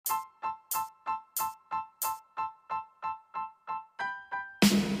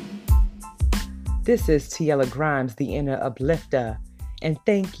This is Tiella Grimes, the Inner Uplifter, and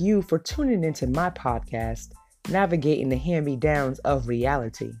thank you for tuning into my podcast, Navigating the Hand-Me-Downs of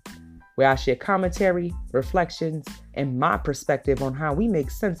Reality, where I share commentary, reflections, and my perspective on how we make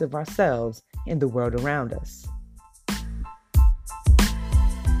sense of ourselves and the world around us.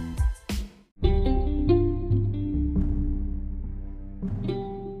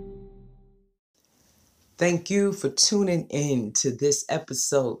 Thank you for tuning in to this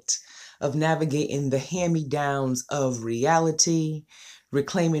episode of Navigating the Hand-Me-Downs of Reality,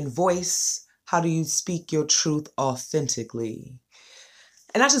 Reclaiming Voice. How do you speak your truth authentically?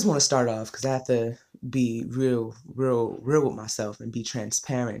 And I just want to start off because I have to be real with myself and be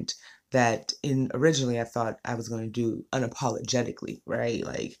transparent that originally I thought I was going to do unapologetically, right?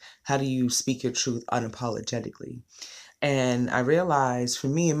 Like, how do you speak your truth unapologetically? And I realized for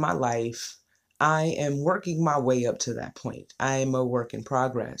me in my life, I am working my way up to that point. I am a work in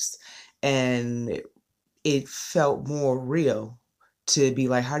progress. And it felt more real to be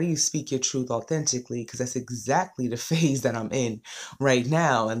like, how do you speak your truth authentically? Because that's exactly the phase that I'm in right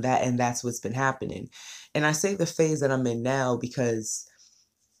now. And that's what's been happening. And I say the phase that I'm in now because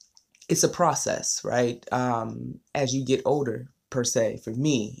it's a process, right? As you get older, per se, for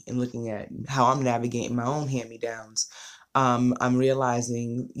me, and looking at how I'm navigating my own hand-me-downs, I'm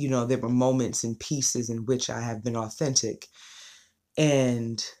realizing, there were moments and pieces in which I have been authentic.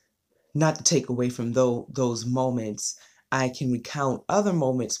 And not to take away from those moments, I can recount other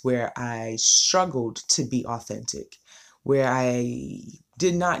moments where I struggled to be authentic, where I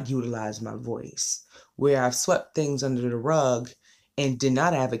did not utilize my voice, where I've swept things under the rug and did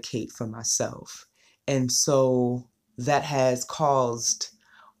not advocate for myself. And so that has caused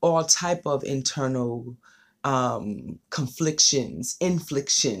all type of internal conflictions,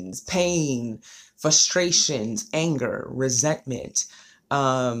 inflictions, pain, frustrations, anger, resentment,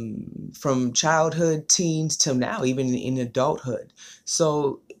 from childhood, teens till now, even in adulthood.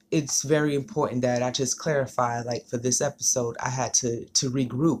 So it's very important that I just clarify, like for this episode, I had to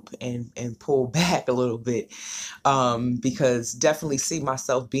regroup and pull back a little bit, because definitely see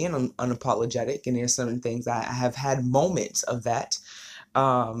myself being unapologetic. And there's certain things I have had moments of that.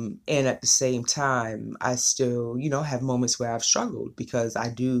 And at the same time, I still, have moments where I've struggled because I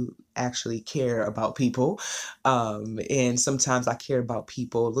do actually care about people. And sometimes I care about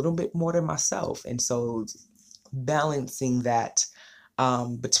people a little bit more than myself. And so balancing that,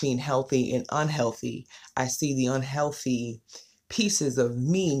 between healthy and unhealthy, I see the unhealthy pieces of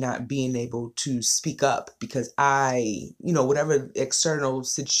me not being able to speak up because whatever external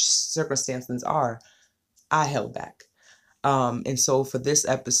circumstances are, I held back. And so for this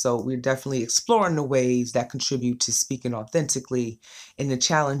episode, we're definitely exploring the ways that contribute to speaking authentically and the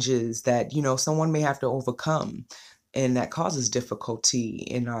challenges that, someone may have to overcome and that causes difficulty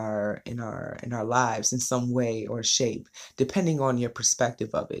in our lives in some way or shape, depending on your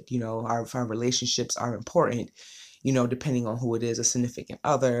perspective of it. Our relationships are important, depending on who it is, a significant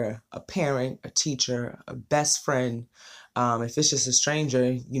other, a parent, a teacher, a best friend. If it's just a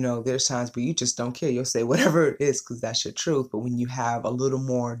stranger, there's times where you just don't care. You'll say whatever it is because that's your truth. But when you have a little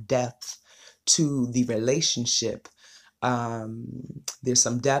more depth to the relationship, there's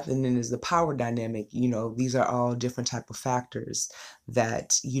some depth, and then there's the power dynamic. These are all different type of factors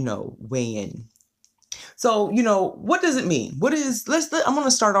that, weigh in. So, what does it mean? I'm going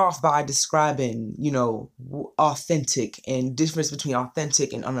to start off by describing, authentic and difference between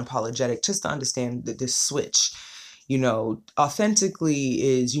authentic and unapologetic, just to understand this switch. Authentically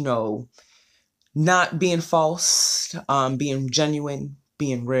is, not being false, being genuine,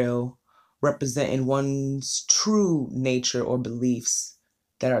 being real, representing one's true nature or beliefs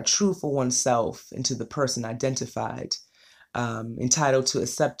that are true for oneself and to the person identified, entitled to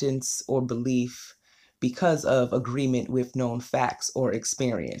acceptance or belief because of agreement with known facts or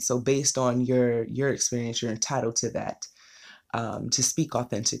experience. So based on your experience, you're entitled to that, to speak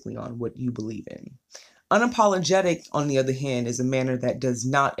authentically on what you believe in. Unapologetic, on the other hand, is a manner that does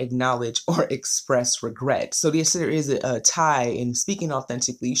not acknowledge or express regret. So there is a tie in speaking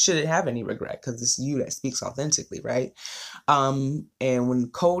authentically. You shouldn't have any regret because it's you that speaks authentically, right? And when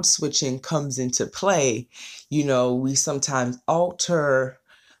code switching comes into play, we sometimes alter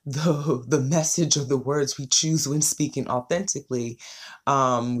the message of the words we choose when speaking authentically.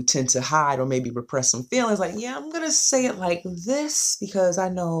 We tend to hide or maybe repress some feelings like, yeah, I'm going to say it like this because I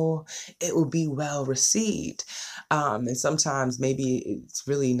know it will be well received. And sometimes maybe it's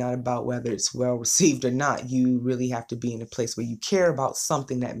really not about whether it's well received or not. You really have to be in a place where you care about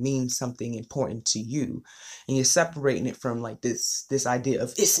something that means something important to you. And you're separating it from like this idea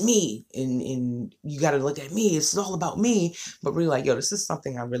of it's me and you got to look at me. It's all about me. But really like, yo, this is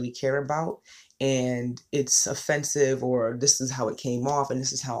something I really care about. and it's offensive, or this is how it came off, and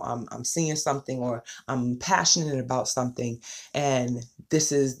this is how I'm seeing something, or I'm passionate about something, and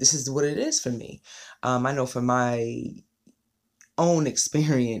this is what it is for me. I know for my own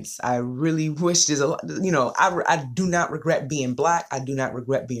experience, I really wish there's a lot, I do not regret being Black. I do not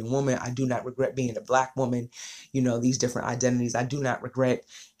regret being woman. I do not regret being a Black woman, these different identities. I do not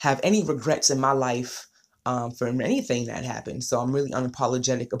have any regrets in my life for anything that happened. So I'm really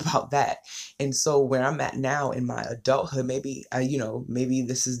unapologetic about that. And so where I'm at now in my adulthood, maybe, maybe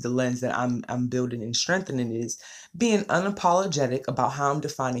this is the lens that I'm building and strengthening, is being unapologetic about how I'm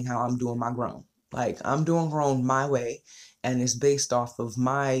defining how I'm doing my grown. Like, I'm doing grown my way, and it's based off of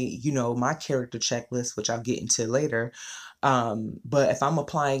my, my character checklist, which I'll get into later. But if I'm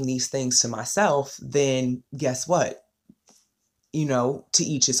applying these things to myself, then guess what? To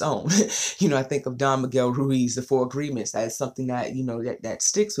each his own. I think of Don Miguel Ruiz, the Four Agreements. That's something that, that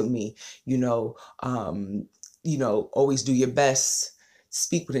sticks with me. Always do your best.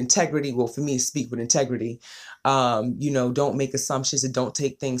 Speak with integrity. Well, for me, speak with integrity. Don't make assumptions and don't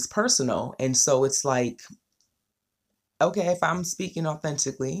take things personal. And so it's like, okay, if I'm speaking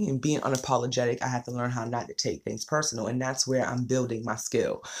authentically and being unapologetic, I have to learn how not to take things personal. And that's where I'm building my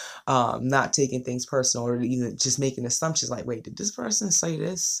skill. Not taking things personal, or even just making assumptions like, wait, did this person say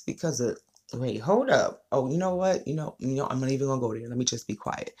this because of, wait, hold up. Oh, you know what? I'm not even gonna go there. Let me just be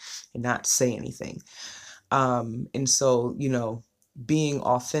quiet and not say anything. And so, being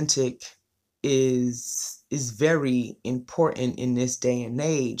authentic is very important in this day and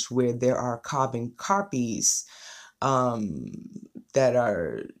age, where there are carbon copies that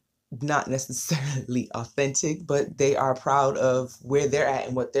are not necessarily authentic, but they are proud of where they're at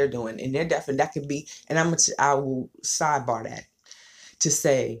and what they're doing. And they're definitely, that could be, and I will sidebar that to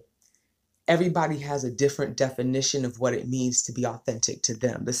say, everybody has a different definition of what it means to be authentic to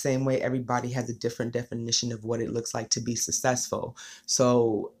them. The same way everybody has a different definition of what it looks like to be successful.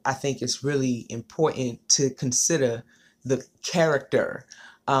 So I think it's really important to consider the character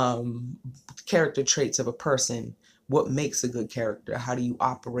traits of a person. What makes a good character? How do you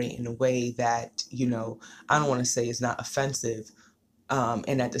operate in a way that, I don't want to say is not offensive.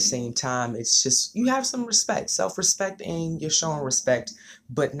 And at the same time, it's just, you have some respect, self-respect, and you're showing respect,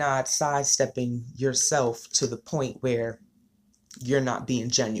 but not sidestepping yourself to the point where you're not being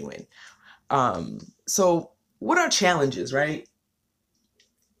genuine. So what are challenges, right?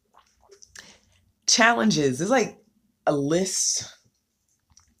 Challenges is like a list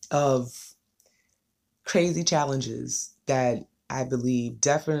of crazy challenges that I believe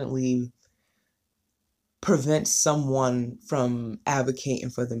definitely prevent someone from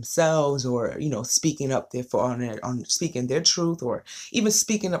advocating for themselves, or speaking up there on speaking their truth, or even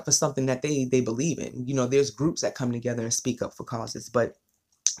speaking up for something that they believe in. There's groups that come together and speak up for causes, but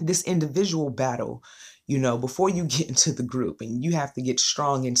this individual battle, before you get into the group, and you have to get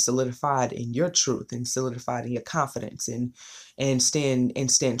strong and solidified in your truth and solidified in your confidence, and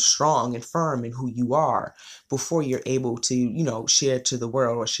stand strong and firm in who you are before you're able to share to the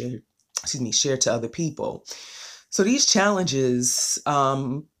world, or share to other people. So these challenges,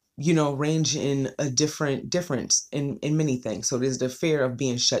 range in a difference in many things. So there's the fear of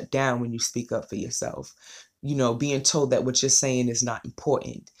being shut down when you speak up for yourself, being told that what you're saying is not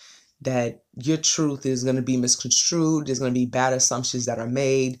important, that your truth is going to be misconstrued. There's going to be bad assumptions that are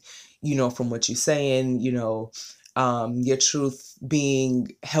made, from what you're saying, your truth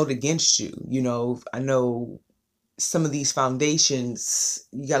being held against you. I know some of these foundations,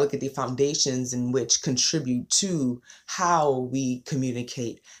 you got to look at the foundations in which contribute to how we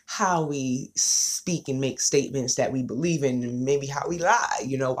communicate, how we speak and make statements that we believe in, and maybe how we lie.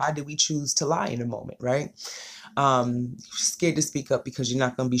 Why did we choose to lie in a moment, right? Scared to speak up because you're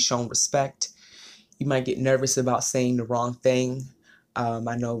not going to be shown respect. You might get nervous about saying the wrong thing.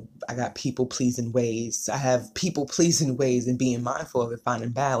 I know I got people-pleasing ways. I have people-pleasing ways, and being mindful of it, finding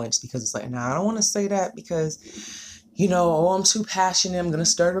balance, because it's like, nah, I don't want to say that because, I'm too passionate, I'm going to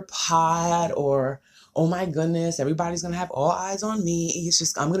stir the pot, or, oh my goodness, everybody's going to have all eyes on me. It's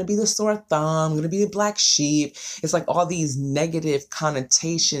just, I'm going to be the sore thumb, I'm going to be the black sheep. It's like all these negative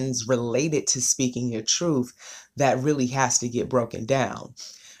connotations related to speaking your truth that really has to get broken down.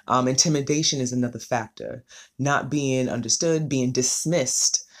 Intimidation is another factor. Not being understood, being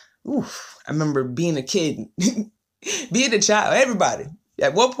dismissed. Oof, I remember being a kid, being a child, everybody.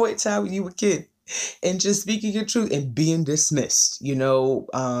 At one point in time when you were a kid, and just speaking your truth and being dismissed.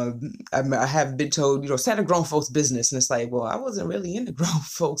 I have been told, it's not a grown folks business. And it's like, well, I wasn't really in the grown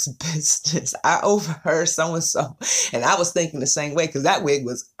folks business. I overheard so-and-so. And I was thinking the same way because that wig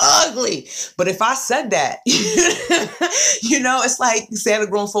was ugly. But if I said that, it's like saying a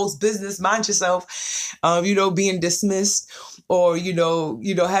grown folks business, mind yourself, being dismissed or,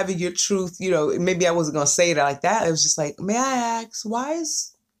 having your truth, maybe I wasn't going to say it like that. It was just like, may I ask, why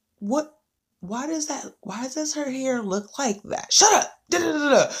does her hair look like that? Shut up. Da, da, da,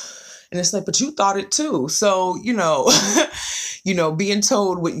 da. And it's like, but you thought it too. So, being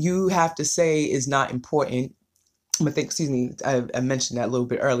told what you have to say is not important. I mentioned that a little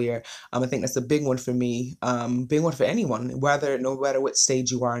bit earlier. I think that's a big one for me, big one for anyone, no matter what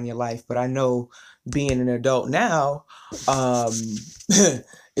stage you are in your life. But I know being an adult now,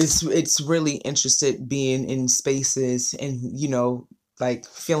 it's really interested being in spaces and, like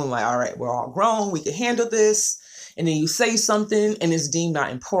feeling like, all right, we're all grown, we can handle this. And then you say something and it's deemed not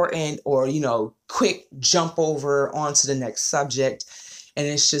important or, quick jump over onto the next subject. And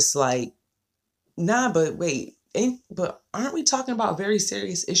it's just like, nah, but wait, aren't we talking about a very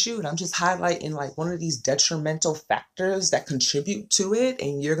serious issue? And I'm just highlighting like one of these detrimental factors that contribute to it.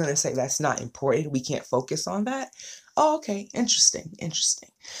 And you're going to say that's not important. We can't focus on that. Oh, okay. Interesting.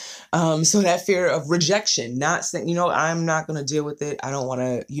 So that fear of rejection, not saying, I'm not going to deal with it. I don't want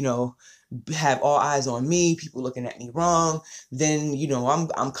to, have all eyes on me, people looking at me wrong. Then,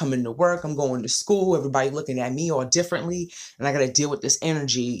 I'm coming to work, I'm going to school, everybody looking at me all differently. And I got to deal with this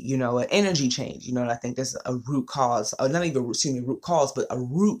energy, an energy change. And I think there's a root cause, or not even root cause, but a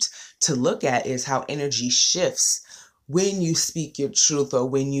root to look at is how energy shifts when you speak your truth or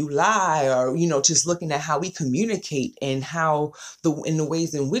when you lie, or, just looking at how we communicate and how in the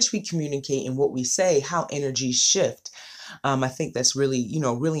ways in which we communicate and what we say, how energies shift. I think that's really,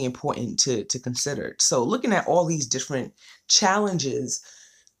 really important to consider. So looking at all these different challenges,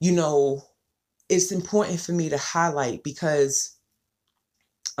 it's important for me to highlight because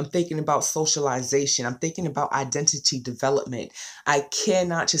I'm thinking about socialization. I'm thinking about identity development. I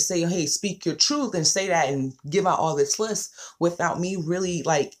cannot just say, hey, speak your truth and say that and give out all this list without me really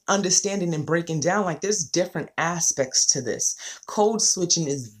like understanding and breaking down. Like there's different aspects to this. Code switching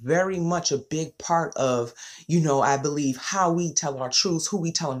is very much a big part of, I believe how we tell our truths, who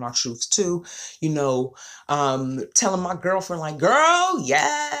we telling our truths to, telling my girlfriend like, girl,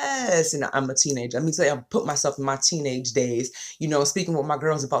 yes. And I'm a teenager. Let me tell you, I put myself in my teenage days, speaking with my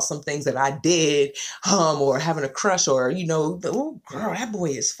girls about some things that I did, or having a crush, or, oh, girl, that boy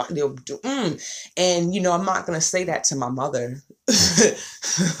is fine. And, I'm not going to say that to my mother.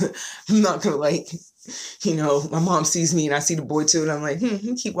 I'm not going to my mom sees me and I see the boy too. And I'm like,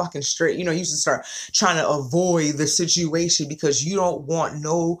 keep walking straight. You should start trying to avoid the situation because you don't want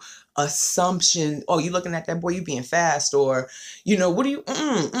no assumption. Oh, you looking at that boy, you being fast, or, what are you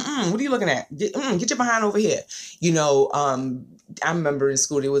looking at? Get your behind over here. I remember in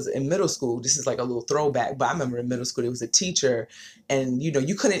school, it was in middle school. This is like a little throwback, but I remember in middle school, there was a teacher and,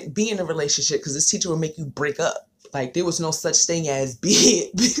 you couldn't be in a relationship because this teacher would make you break up. Like there was no such thing as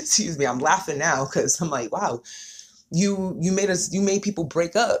excuse me, I'm laughing now because I'm like, wow, you made people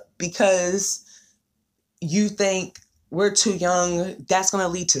break up because you think we're too young. That's going to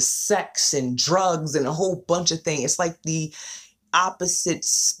lead to sex and drugs and a whole bunch of things. It's like the opposite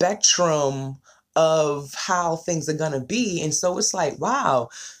spectrum of how things are going to be. And so it's like, wow.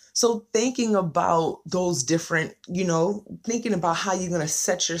 So thinking about those different, thinking about how you're going to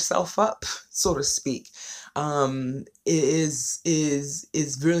set yourself up, so to speak, is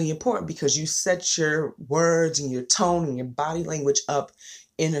really important because you set your words and your tone and your body language up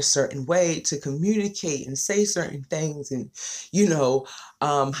in a certain way to communicate and say certain things. And,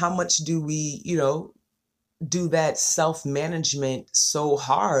 how much do we, do that self-management so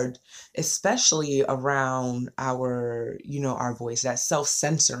hard, especially around our, our voice, that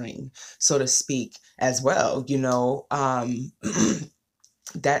self-censoring, so to speak, as well,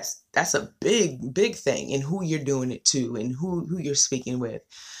 that's a big thing in who you're doing it to and who you're speaking with.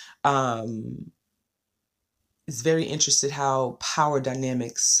 It's very interested how power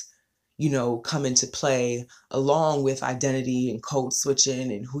dynamics, come into play along with identity and code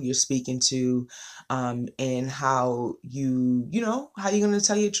switching and who you're speaking to, and how how you're going to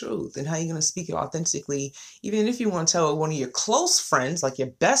tell your truth and how you're going to speak it authentically. Even if you want to tell one of your close friends, like your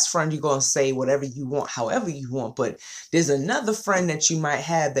best friend, you're going to say whatever you want, however you want. But there's another friend that you might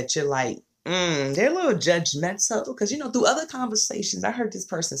have that you're like, they're a little judgmental because, through other conversations, I heard this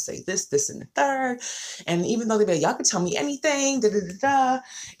person say this, and the third. And even though they be like, y'all can tell me anything,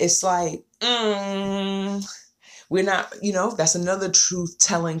 it's like, We're not, you know, that's another truth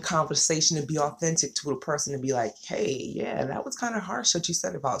telling conversation, to be authentic to a person, to be like, hey, yeah, that was kind of harsh what you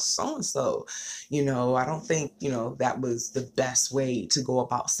said about so and so. You know, I don't think, you know, that was the best way to go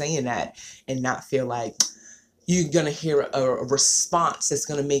about saying that, and not feel like you're going to hear a response that's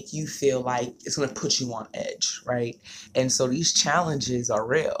going to make you feel like it's going to put you on edge, right? And so these challenges are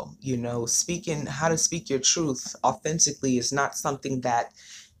real. You know, speaking, how to speak your truth authentically is not something that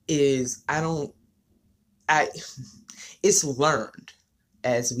is, I, it's learned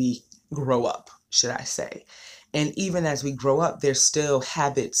as we grow up, should I say. And even as we grow up, there's still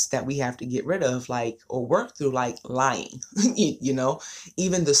habits that we have to get rid of, like, or work through, like lying. You know,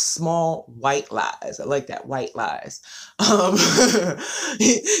 even the small white lies. I like that, white lies. Um,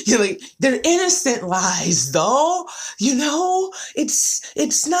 you're like, they're innocent lies, though. You know,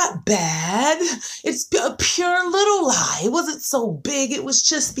 it's not bad. It's a pure little lie. It wasn't so big. It was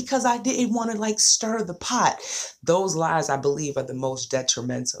just because I didn't want to like stir the pot. Those lies, I believe, are the most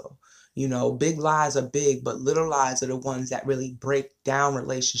detrimental. You know, big lies are big, but little lies are the ones that really break down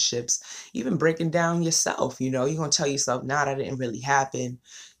relationships, even breaking down yourself. You know, you're going to tell yourself, nah, that didn't really happen.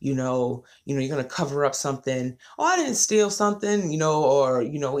 You're going to cover up something. Oh, I didn't steal something, you know, or,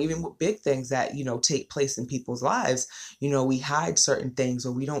 you know, even with big things that, you know, take place in people's lives, you know, we hide certain things,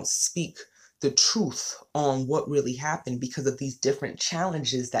 or we don't speak the truth on what really happened because of these different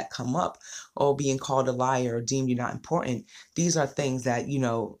challenges that come up, or being called a liar or deemed you're not important. These are things that, you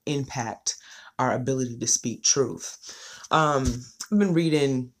know, impact our ability to speak truth. I've been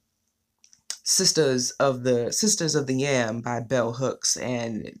reading Sisters of the Yam by Bell Hooks,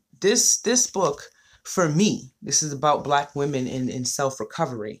 and this book, for me, this is about Black women in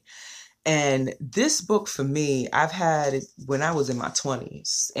self-recovery. And this book, for me, I've had it when I was in my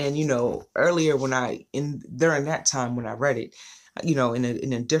 20s. And, you know, earlier during that time when I read it, you know, in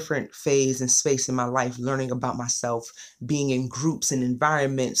a different phase and space in my life, learning about myself, being in groups and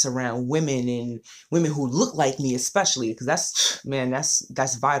environments around women, and women who look like me, especially, because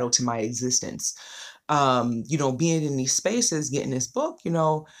that's vital to my existence. You know, being in these spaces, getting this book, you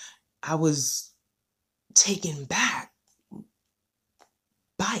know, I was taken back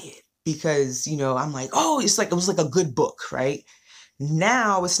by it, because, you know, I'm like, oh, it was like a good book, right?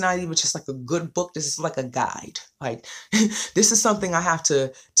 Now it's not even just like a good book. This is like a guide. Like, this is something I have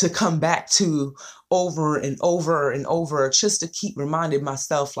to come back to over and over and over, just to keep reminding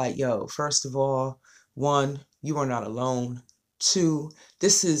myself, like, yo, first of all, one, you are not alone. Two,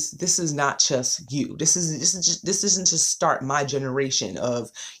 this is not just you. This isn't just start my generation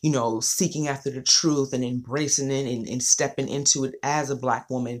of, you know, seeking after the truth and embracing it, and stepping into it as a Black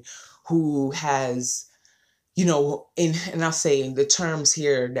woman who has, you know, and I'll say the terms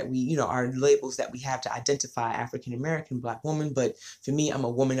here that we, you know, are labels that we have to identify African American Black woman. But for me, I'm a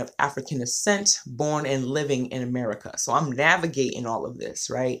woman of African descent, born and living in America. So I'm navigating all of this,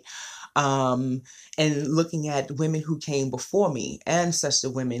 right? Um, and looking at women who came before me, ancestor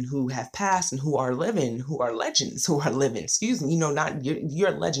women who have passed and who are living, who are legends, who are living. Excuse me, you know, not you're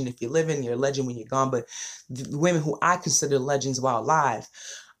a legend if you're living, you're a legend when you're gone, but the women who I consider legends while alive.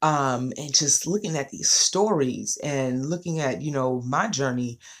 And just looking at these stories, and looking at, you know, my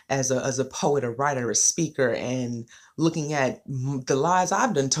journey as a poet, a writer, a speaker, and looking at the lies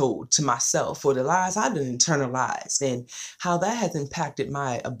I've done told to myself, or the lies I've done internalized, and how that has impacted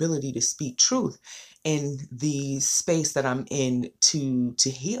my ability to speak truth in the space that I'm in to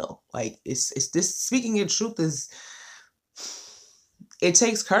heal. Like, it's this, speaking your truth is, it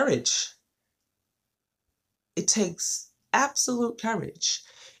takes courage. It takes absolute courage.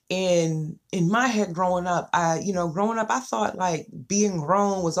 And in my head growing up, I thought like being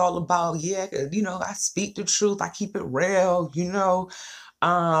grown was all about, yeah, you know, I speak the truth, I keep it real, you know.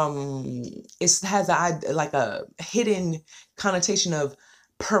 Um, it has like a hidden connotation of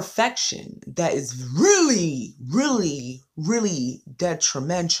perfection that is really, really, really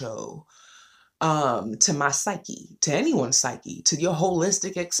detrimental, to my psyche, to anyone's psyche, to your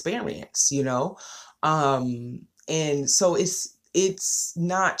holistic experience, you know. And so it's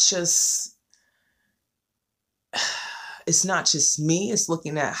not just it's not just me. It's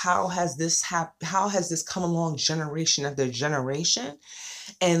looking at how has this come along generation after generation,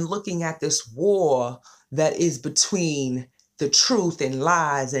 and looking at this war that is between the truth and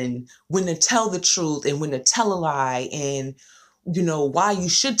lies, and when to tell the truth and when to tell a lie, and, you know, why you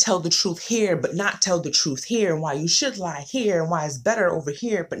should tell the truth here but not tell the truth here, and why you should lie here, and why it's better over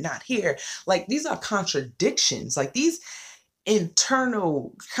here but not here. Like, these are contradictions. Like, these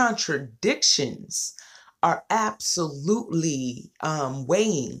internal contradictions are absolutely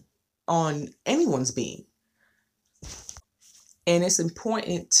weighing on anyone's being. And it's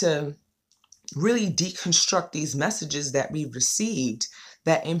important to really deconstruct these messages that we've received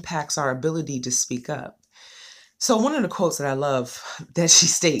that impacts our ability to speak up. So one of the quotes that I love that she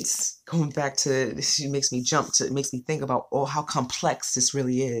states, going back to, she makes me jump to, it makes me think about, oh, how complex this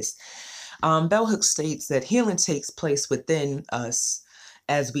really is. Bell Hooks states that healing takes place within us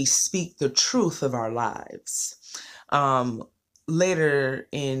as we speak the truth of our lives. Um, Later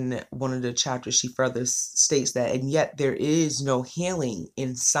in one of the chapters, she further states that, and yet there is no healing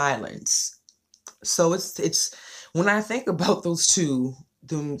in silence. So it's when I think about those two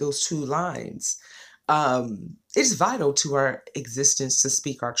lines, it's vital to our existence to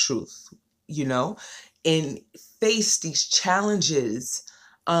speak our truth, you know, and face these challenges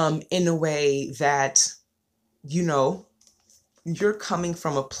in a way that, you know, you're coming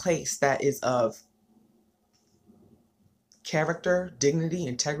from a place that is of character, dignity,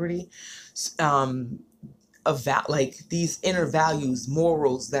 integrity, um, like these inner values,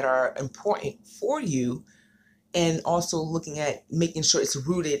 morals that are important for you, and also looking at making sure it's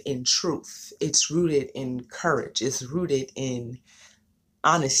rooted in truth, it's rooted in courage, it's rooted in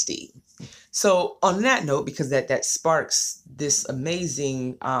honesty. So on that note, because that sparks this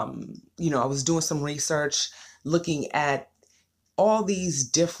amazing, I was doing some research looking at all these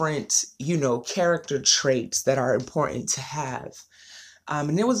different, character traits that are important to have.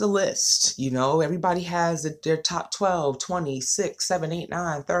 And there was a list, everybody has their top 12, 20, 6, 7, 8,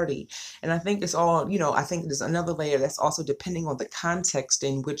 9, 30. And I think it's all, I think there's another layer that's also depending on the context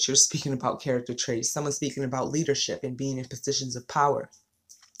in which you're speaking about character traits. Someone's speaking about leadership and being in positions of power.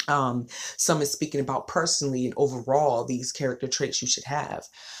 Some is speaking about personally and overall these character traits you should have.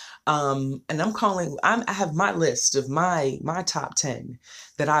 And I have my list of my top 10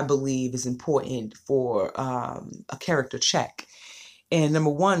 that I believe is important for a character check. And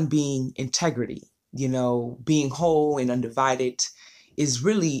number one being integrity, being whole and undivided is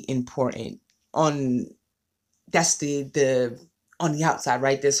really important. That's the on the outside,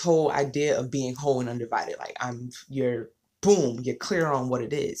 right? This whole idea of being whole and undivided, like you're clear on what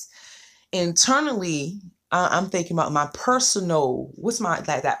it is. Internally, I'm thinking about my personal,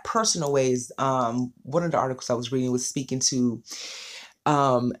 that personal ways. One of the articles I was reading was speaking to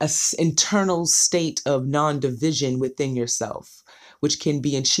internal state of non-division within yourself, which can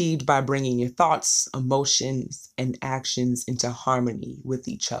be achieved by bringing your thoughts, emotions, and actions into harmony with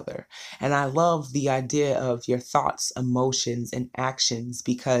each other. And I love the idea of your thoughts, emotions, and actions,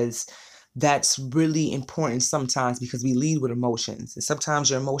 because that's really important sometimes, because we lead with emotions. And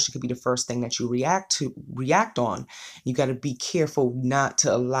sometimes your emotion could be the first thing that you react on. You got to be careful not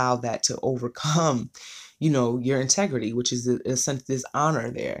to allow that to overcome your integrity, which is this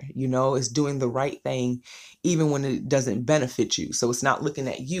honor there, is doing the right thing, even when it doesn't benefit you. So it's not looking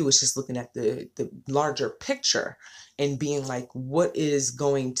at you, it's just looking at the larger picture and being like, what is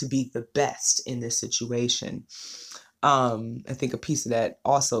going to be the best in this situation? I think a piece of that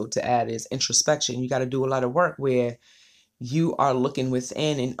also to add is introspection. You got to do a lot of work where you are looking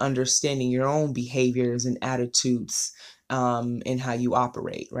within and understanding your own behaviors and attitudes, and how you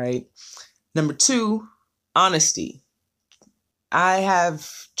operate, right? Number two, honesty. I have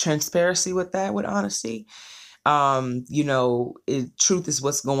transparency with honesty. Truth is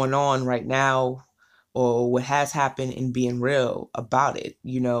what's going on right now, or what has happened, and being real about it,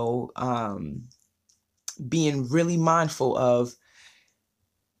 being really mindful of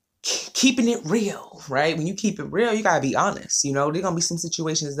keeping it real, right? When you keep it real, you gotta be honest. There are gonna be some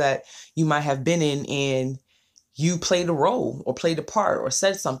situations that you might have been in, and you played a role or played a part or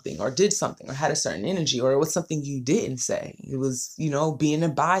said something or did something or had a certain energy, or it was something you didn't say. It was, being a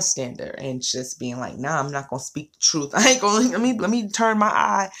bystander and just being like, nah, I'm not going to speak the truth. I ain't going to, let me turn my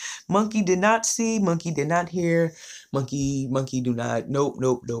eye. Monkey did not see, monkey did not hear, monkey do not, nope.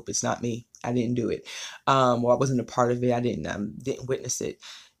 It's not me. I didn't do it. Or I wasn't a part of it. I didn't witness it.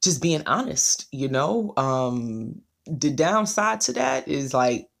 Just being honest, the downside to that is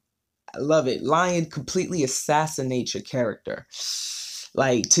like, I love it. Lying completely assassinates your character.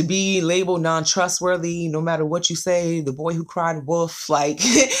 Like, to be labeled non-trustworthy, no matter what you say, the boy who cried wolf, like,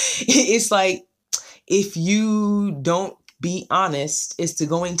 it's like, if you don't be honest, it's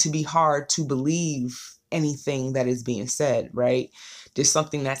going to be hard to believe anything that is being said, right? There's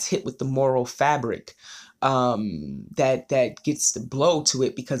something that's hit with the moral fabric, that gets the blow to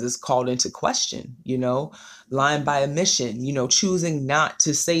it, because it's called into question, lying by omission, choosing not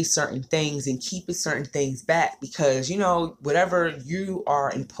to say certain things and keeping certain things back, because, whatever you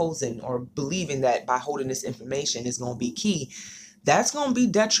are imposing or believing that by holding this information is going to be key, that's going to be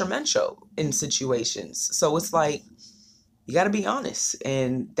detrimental in situations. So it's like, you got to be honest.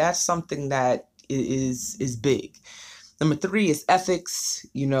 And that's something that is big. Number three is ethics.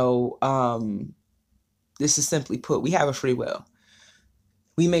 This is simply put, we have a free will.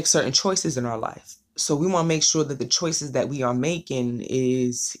 We make certain choices in our life. So we want to make sure that the choices that we are making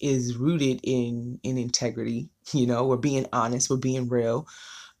is rooted in integrity. We're being honest, we're being real.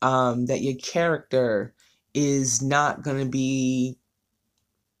 That your character is not going to be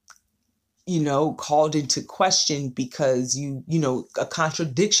called into question because a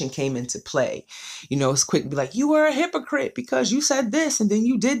contradiction came into play. It's quick to be like, you were a hypocrite because you said this and then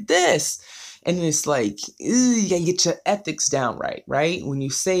you did this. And it's like, you gotta get your ethics down right? When you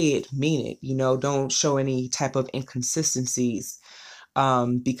say it, mean it. Don't show any type of inconsistencies,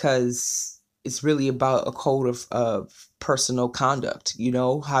 because it's really about a code of personal conduct.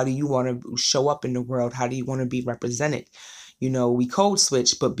 How do you want to show up in the world? How do you want to be represented? We code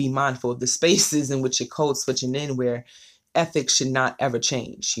switch, but be mindful of the spaces in which you're code switching in, where ethics should not ever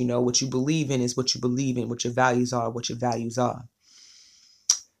change. What you believe in is what you believe in, what your values are, what your values are.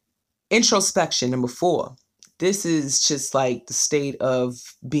 Introspection, number 4. This is just like the state of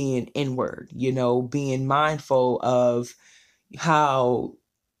being inward, being mindful of how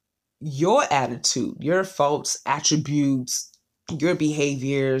your attitude, your faults, attributes, your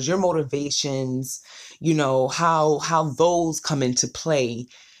behaviors, your motivations, how those come into play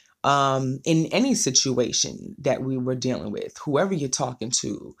in any situation that we were dealing with, whoever you're talking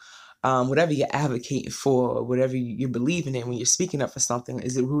to, whatever you're advocating for, whatever you're believing in when you're speaking up for something.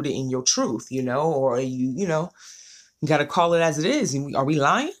 Is it rooted in your truth, or are you got to call it as it is? Are we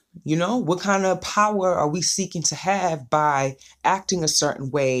lying? What kind of power are we seeking to have by acting a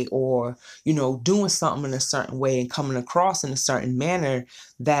certain way, or, doing something in a certain way and coming across in a certain manner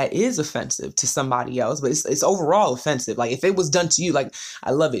that is offensive to somebody else, but it's overall offensive. Like, if it was done to you, like,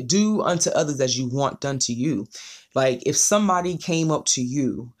 I love it. Do unto others as you want done to you. Like, if somebody came up to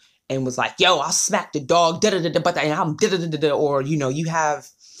you and was like, yo, I'll smack the dog, but I'm or,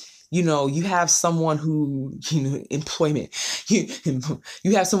 you have someone who, employment, you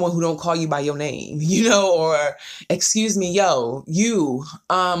have someone who don't call you by your name, or excuse me, yo, you,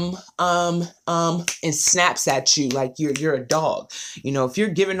 and snaps at you like you're a dog. If you're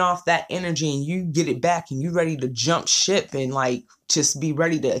giving off that energy and you get it back and you're ready to jump ship and like just be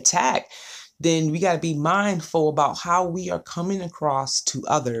ready to attack, then we got to be mindful about how we are coming across to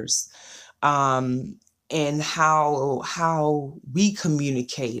others. And how we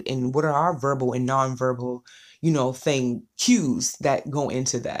communicate, and what are our verbal and nonverbal, cues that go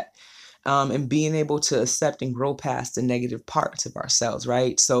into that. And being able to accept and grow past the negative parts of ourselves,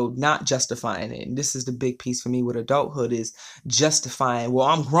 right? So not justifying it. And this is the big piece for me with adulthood, is justifying, well,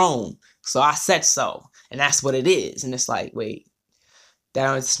 I'm grown, so I said so, and that's what it is. And it's like, wait,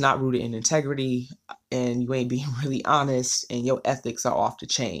 that's not rooted in integrity, and you ain't being really honest, and your ethics are off the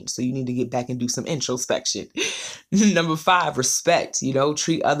chain. So you need to get back and do some introspection. Number 5, respect.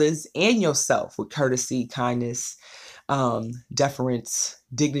 Treat others and yourself with courtesy, kindness, deference,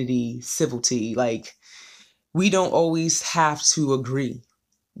 dignity, civility. Like, we don't always have to agree,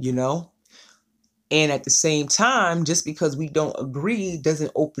 and at the same time, just because we don't agree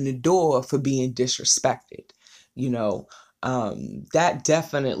doesn't open the door for being disrespected. That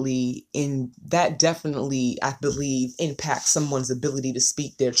definitely, I believe, impacts someone's ability to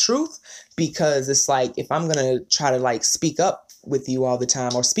speak their truth, because it's like, if I'm going to try to like speak up with you all the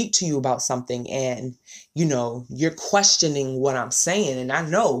time or speak to you about something, and, you're questioning what I'm saying. And I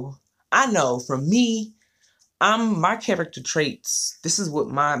know from me, my character traits, this is what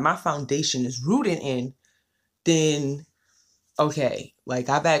my foundation is rooted in, then okay, like,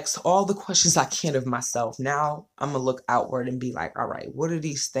 I've asked all the questions I can of myself. Now I'm going to look outward and be like, all right, what are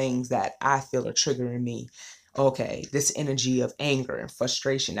these things that I feel are triggering me? Okay, this energy of anger and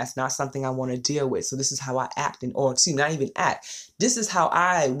frustration, that's not something I want to deal with. So this is how I act, not even act. This is how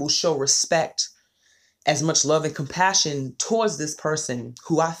I will show respect, as much love and compassion towards this person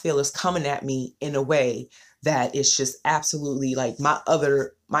who I feel is coming at me in a way that it's just absolutely like my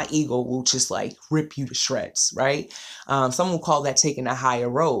ego will just like rip you to shreds, right? Someone will call that taking a higher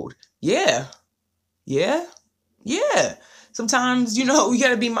road. Yeah. Sometimes, you got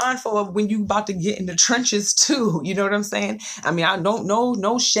to be mindful of when you about to get in the trenches too. You know what I'm saying? I mean, I don't know,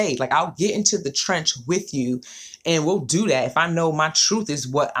 no shade. Like, I'll get into the trench with you, and we'll do that if I know my truth is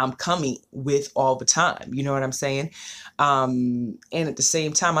what I'm coming with all the time. You know what I'm saying? And at the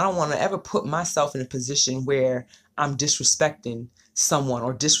same time, I don't want to ever put myself in a position where I'm disrespecting someone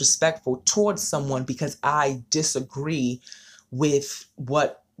or disrespectful towards someone because I disagree with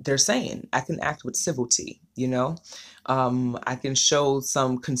what they're saying. I can act with civility, I can show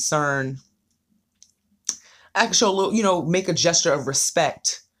some concern. I can show a little, make a gesture of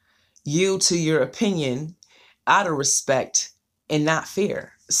respect, yield to your opinion, out of respect and not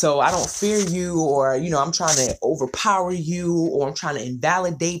fear. So I don't fear you, or, I'm trying to overpower you, or I'm trying to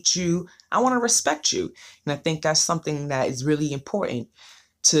invalidate you. I want to respect you. And I think that's something that is really important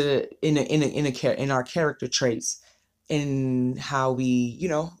to in our character traits, in how we,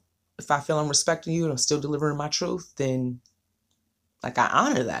 if I feel I'm respecting you and I'm still delivering my truth, then like I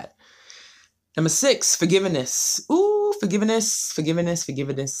honor that. Number 6, forgiveness. Ooh, forgiveness. I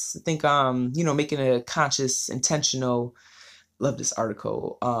think making a conscious, intentional. Love this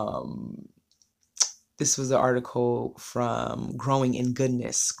article. This was an article from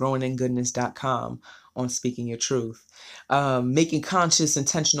growingingoodness.com on speaking your truth. Making conscious,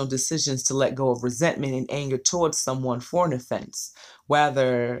 intentional decisions to let go of resentment and anger towards someone for an offense,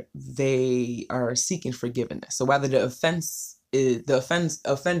 whether they are seeking forgiveness. So whether the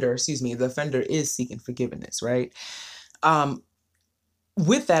offender is seeking forgiveness, right?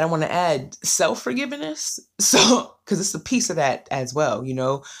 With that, I want to add self-forgiveness. So, because it's a piece of that as well,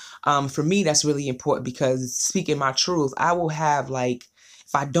 for me, that's really important, because speaking my truth, I will have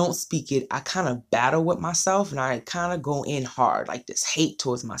if I don't speak it, I kind of battle with myself, and I kind of go in hard, like this hate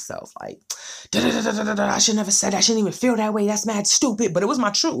towards myself. Like, I should never said that. I shouldn't even feel that way. That's mad stupid. But it was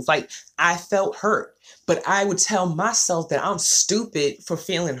my truth. Like, I felt hurt, but I would tell myself that I'm stupid for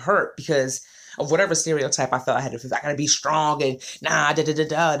feeling hurt because of whatever stereotype I felt I had to feel. I gotta be strong and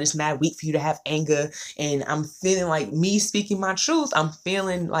this mad weak for you to have anger. And I'm feeling like me speaking my truth, I'm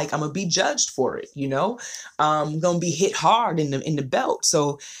feeling like I'm gonna be judged for it, I'm gonna be hit hard in the belt.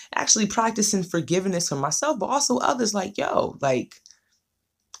 So actually practicing forgiveness for myself, but also others, like,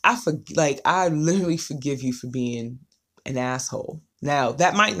 I literally forgive you for being an asshole. Now,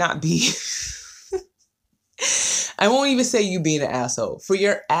 that might not be I won't even say you being an asshole, for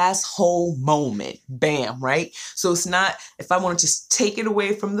your asshole moment. Bam, right? So it's not, if I want to just take it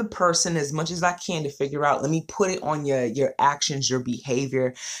away from the person as much as I can to figure out, let me put it on your actions, your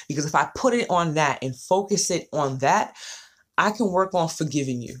behavior. Because if I put it on that and focus it on that, I can work on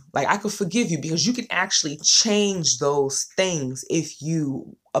forgiving you. Like, I could forgive you because you can actually change those things if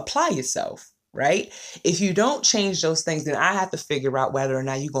you apply yourself, right? If you don't change those things, then I have to figure out whether or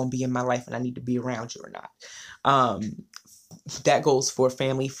not you're going to be in my life and I need to be around you or not. That goes for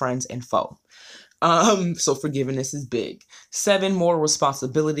family, friends, and foe. So forgiveness is big. 7, moral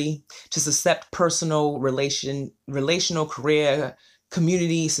responsibility. Just accept personal, relational, career,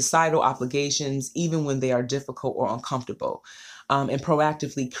 community, societal obligations, even when they are difficult or uncomfortable. And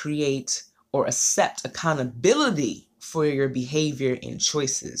proactively create or accept accountability for your behavior and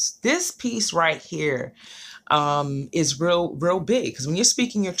choices. This piece right here is real big, because when you're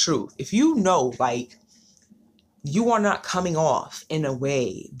speaking your truth, if you know, you are not coming off in a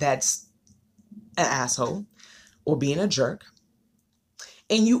way that's an asshole or being a jerk,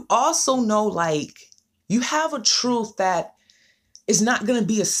 and you also know, you have a truth that is not going to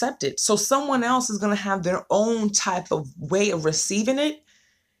be accepted, so someone else is going to have their own type of way of receiving it,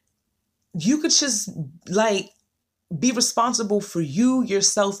 you could just be responsible for you,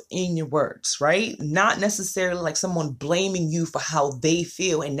 yourself, and your words, right? Not necessarily like someone blaming you for how they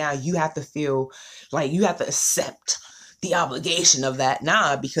feel, and now you have to feel like you have to accept the obligation of that.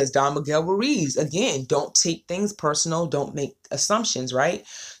 Nah, because Don Miguel Ruiz, again, don't take things personal, don't make assumptions, right?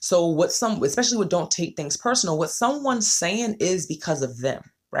 So especially with don't take things personal, what someone's saying is because of them,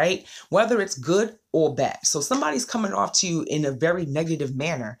 right? Whether it's good or bad. So somebody's coming off to you in a very negative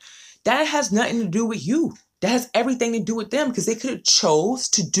manner, that has nothing to do with you. That has everything to do with them, because they could have chose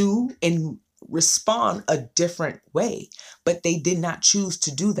to do and respond a different way, but they did not choose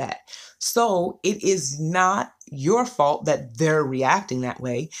to do that. So it is not your fault that they're reacting that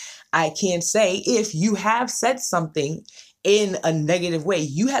way. I can say, if you have said something in a negative way,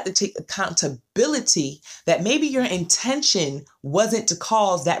 you have to take accountability that maybe your intention wasn't to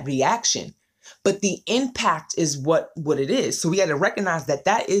cause that reaction, but the impact is what it is. So we got to recognize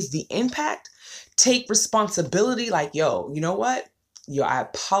that is the impact. Take responsibility, you know what? I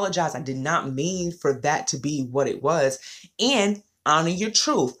apologize. I did not mean for that to be what it was. And honor your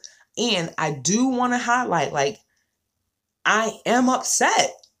truth. And I do want to highlight, I am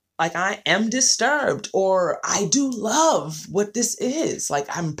upset. I am disturbed, or I do love what this is.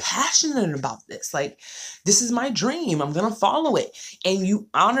 I'm passionate about this. This is my dream. I'm going to follow it. And you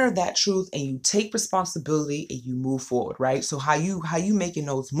honor that truth, and you take responsibility, and you move forward, right? So how you making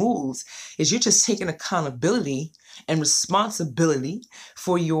those moves is you're just taking accountability and responsibility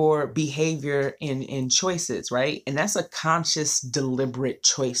for your behavior and choices, right? And that's a conscious, deliberate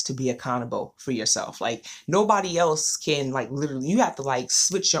choice to be accountable for yourself. Nobody else can, literally, you have to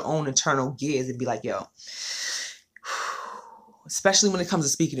switch your own internal gears and be like, yo, especially when it comes to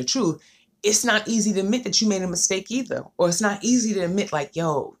speaking the truth, it's not easy to admit that you made a mistake either. Or it's not easy to admit, like,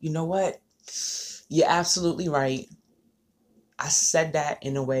 yo, you know what? You're absolutely right. I said that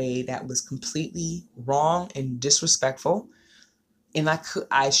in a way that was completely wrong and disrespectful. And I could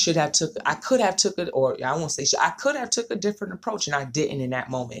have took it, or I won't say I could have took a different approach, and I didn't in that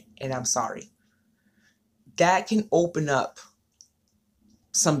moment. And I'm sorry. That can open up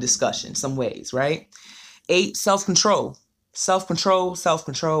some discussion, some ways, right? 8, self-control.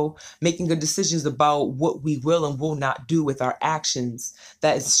 Self-control, making good decisions about what we will and will not do with our actions.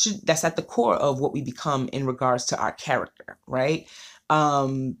 That's at the core of what we become in regards to our character, right?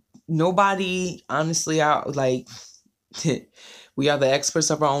 Nobody, honestly, we are the experts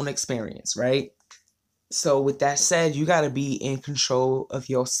of our own experience, right? So with that said, you got to be in control of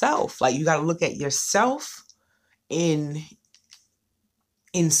yourself. Like, you got to look at yourself in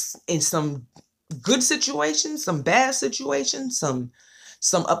some good situations, some bad situations, some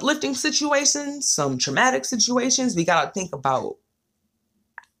uplifting situations, some traumatic situations. We got to think about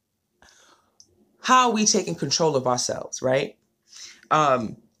how we taking control of ourselves, right?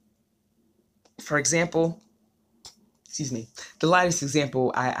 For example, the lightest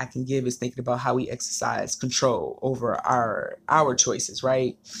example I can give is thinking about how we exercise control over our choices,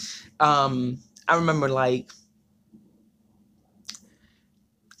 right? I remember, like,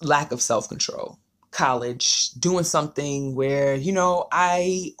 lack of self-control. College, doing something where,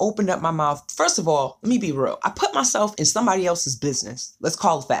 I opened up my mouth. First of all, let me be real. I put myself in somebody else's business. Let's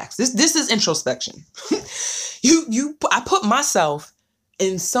call it facts. This is introspection. I put myself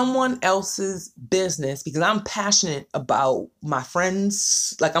in someone else's business because I'm passionate about my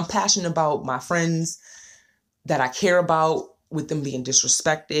friends. Like, I'm passionate about my friends that I care about, with them being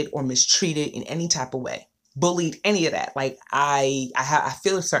disrespected or mistreated in any type of way, bullied, any of that. Like, I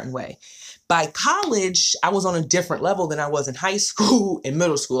feel a certain way. By college, I was on a different level than I was in high school and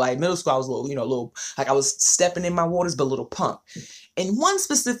middle school. Like, middle school, I was a little, like, I was stepping in my waters, but a little punk. In one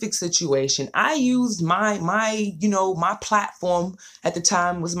specific situation, I used my platform at the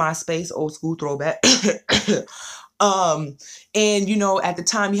time was MySpace, old school throwback. And at the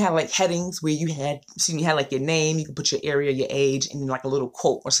time you had like headings where you had like your name, you could put your area, your age, and like a little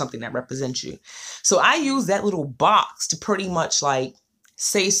quote or something that represents you. So I used that little box to pretty much like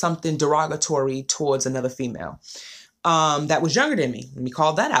say something derogatory towards another female that was younger than me. Let me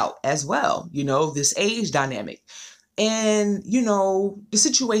call that out as well. This age dynamic. And, the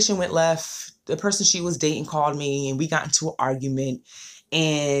situation went left. The person she was dating called me and we got into an argument.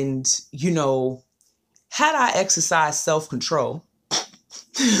 And, had I exercised self-control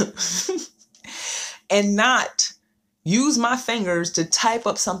and not use my fingers to type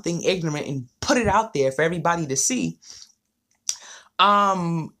up something ignorant and put it out there for everybody to see,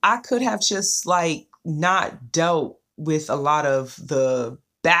 I could have just like not dealt with a lot of the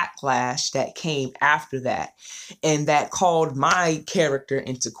backlash that came after that, and that called my character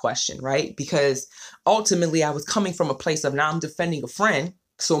into question, right? Because ultimately I was coming from a place of, now I'm defending a friend.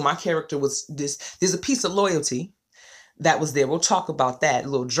 So my character was there's a piece of loyalty that was there. We'll talk about that, a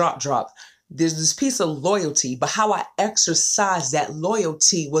little drop. There's this piece of loyalty, but how I exercised that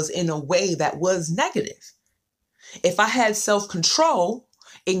loyalty was in a way that was negative. If I had self-control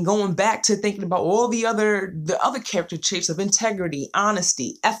and going back to thinking about all the other character traits of integrity,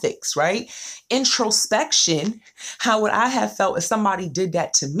 honesty, ethics, right? Introspection, how would I have felt if somebody did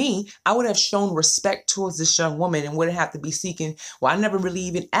that to me? I would have shown respect towards this young woman and wouldn't have to be seeking, well, I never really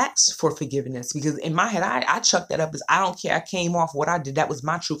even asked for forgiveness, because in my head, I chucked that up as, I don't care. I came off what I did. That was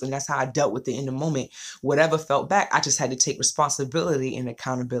my truth. And that's how I dealt with it in the moment. Whatever felt back, I just had to take responsibility and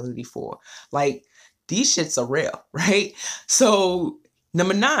accountability for. Like, these shits are real, right? So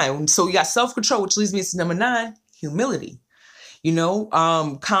number 9, so you got self-control, which leads me to number 9, humility.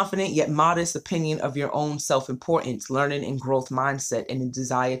 Confident yet modest opinion of your own self-importance, learning and growth mindset, and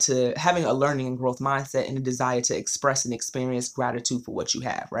having a learning and growth mindset and a desire to express and experience gratitude for what you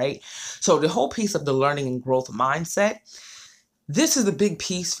have, right? So the whole piece of the learning and growth mindset, this is a big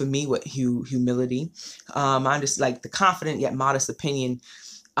piece for me with humility. I just like the confident yet modest opinion,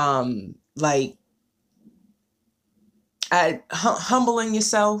 humbling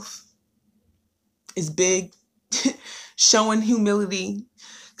yourself is big. Showing humility,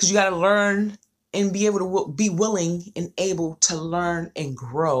 because you got to learn and be able to be willing and able to learn and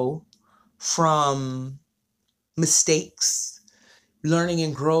grow from mistakes, learning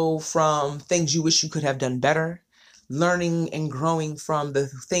and grow from things you wish you could have done better, learning and growing from the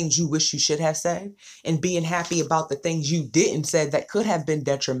things you wish you should have said, and being happy about the things you didn't say that could have been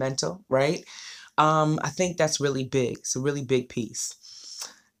detrimental, right? I think that's really big. It's a really big piece.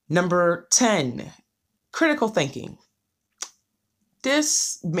 Number 10, critical thinking.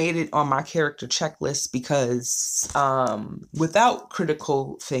 this made it on my character checklist because without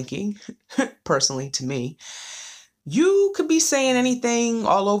critical thinking, personally to me, you could be saying anything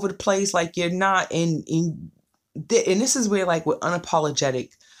all over the place, like you're not and this is where, like, with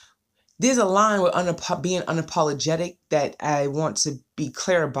unapologetic, there's a line with being unapologetic that I want to be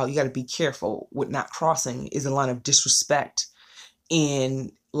clear about. You got to be careful with not crossing, is a line of disrespect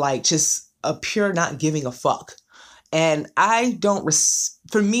and, like, just a pure not giving a fuck. And I don't,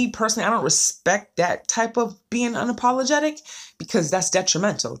 for me personally, I don't respect that type of being unapologetic, because that's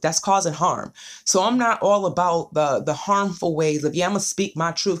detrimental. That's causing harm. So I'm not all about the harmful ways of, yeah, I'm going to speak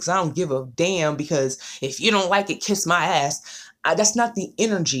my truth because I don't give a damn, because if you don't like it, kiss my ass. That's not the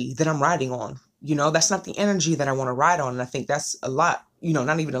energy that I'm riding on. That's not the energy that I want to ride on. And I think that's a lot,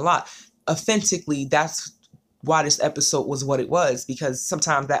 not even a lot. Authentically, that's why this episode was what it was, because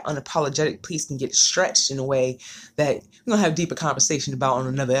sometimes that unapologetic piece can get stretched in a way that we're going to have a deeper conversation about on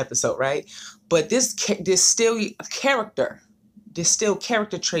another episode, right? But there's still a character. There's still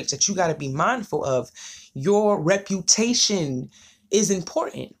character traits that you got to be mindful of. Your reputation is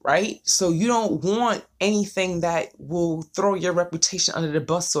important, right? So you don't want anything that will throw your reputation under the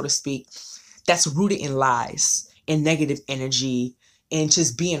bus, so to speak, that's rooted in lies and negative energy and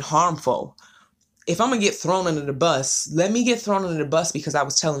just being harmful. If I'm going to get thrown under the bus, let me get thrown under the bus because I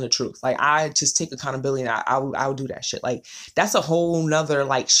was telling the truth. Like, I just take accountability, and I'll do that shit. Like, that's a whole nother,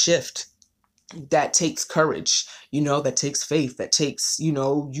 like, shift that takes courage, that takes faith, that takes,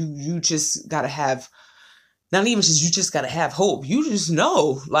 you just got to have, not even just, you just got to have hope. You just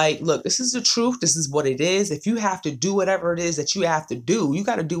know, like, look, this is the truth. This is what it is. If you have to do whatever it is that you have to do, you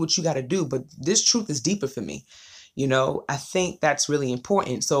got to do what you got to do. But this truth is deeper for me. I think that's really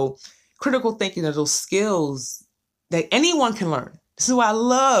important. So critical thinking are those skills that anyone can learn. This is what I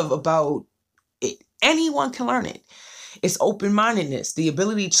love about it. Anyone can learn it. It's open-mindedness, the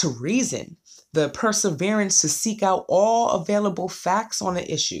ability to reason, the perseverance to seek out all available facts on an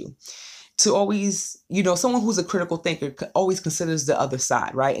issue, to always, someone who's a critical thinker always considers the other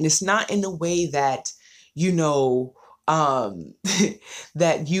side, right? And it's not in the way that,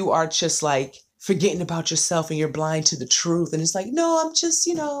 that you are just like forgetting about yourself and you're blind to the truth. And it's like, no, I'm just,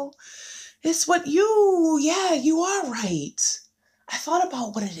 it's what you are right. I thought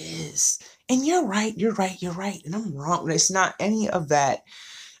about what it is. And you're right. And I'm wrong. It's not any of that.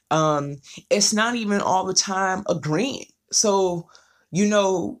 It's not even all the time agreeing. So,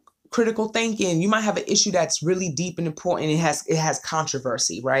 critical thinking, you might have an issue that's really deep and important. It has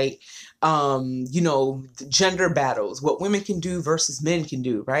controversy, right? Gender battles, what women can do versus men can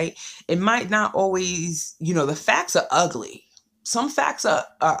do, right? It might not always, the facts are ugly. Some facts are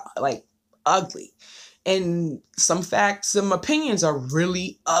like ugly, and some opinions are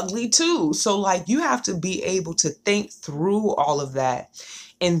really ugly too. So, like, you have to be able to think through all of that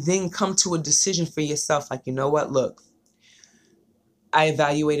and then come to a decision for yourself. Like, you know what, look, I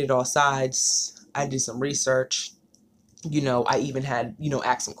evaluated all sides. I did some research. I even had,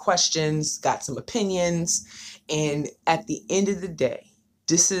 asked some questions, got some opinions. And at the end of the day,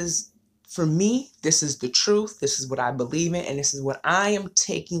 for me, this is the truth. This is what I believe in. And this is what I am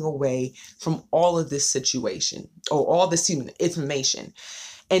taking away from all of this situation, or all this information.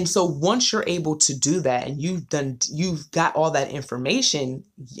 And so once you're able to do that, and you've got all that information,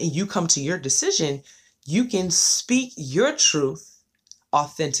 and you come to your decision, you can speak your truth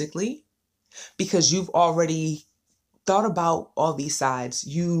authentically, because you've already thought about all these sides.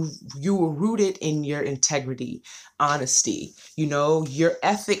 You were rooted in your integrity, honesty. Your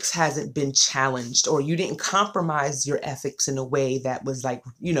ethics hasn't been challenged, or you didn't compromise your ethics in a way that was like,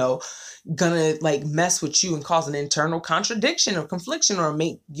 gonna like mess with you and cause an internal contradiction or confliction, or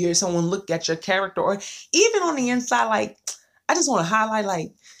make someone look at your character, or even on the inside. Like, I just want to highlight,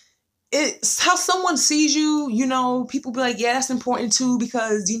 like, it's how someone sees you. People be like, yeah, that's important too,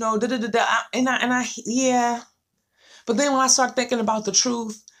 because yeah. But then when I start thinking about the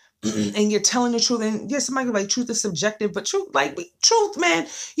truth, and you're telling the truth, and yeah, somebody be like, truth is subjective, but truth, man,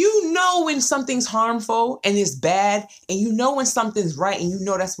 when something's harmful and it's bad, and when something's right, and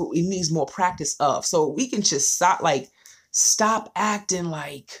that's what it needs more practice of. So we can just stop acting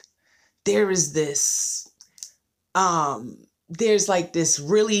like there is this, there's like this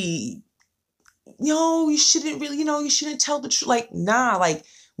really, you shouldn't really, you shouldn't tell the truth. Like, nah, like,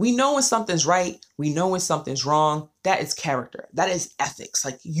 we know when something's right. We know when something's wrong. That is character. That is ethics.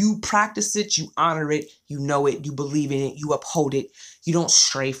 Like, you practice it, you honor it, you know it, you believe in it, you uphold it. You don't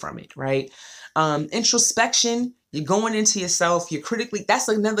stray from it, right? Introspection, you're going into yourself. You're critically, that's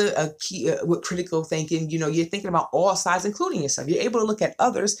another key with critical thinking. You're thinking about all sides, including yourself. You're able to look at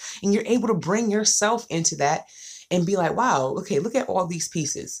others, and you're able to bring yourself into that. and be like, wow, okay, look at all these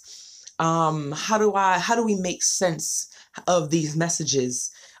pieces. How do we make sense of these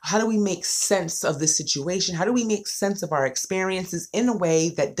messages? How do we make sense of this situation? How do we make sense of our experiences in a way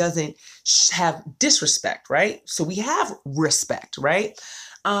that doesn't have disrespect, right? So we have respect, right?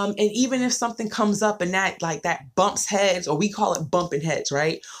 And even if something comes up and that bumps heads, or we call it bumping heads,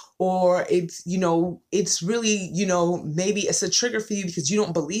 right? Or it's really, maybe it's a trigger for you because you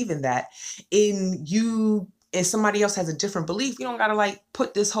don't believe in that. And somebody else has a different belief, you don't gotta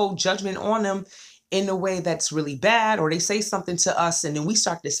put this whole judgment on them in a way that's really bad, or they say something to us and then we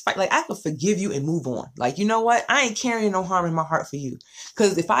start this fight. I could forgive you and move on. You know what? I ain't carrying no harm in my heart for you.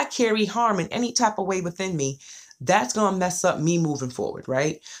 Because if I carry harm in any type of way within me, that's going to mess up me moving forward,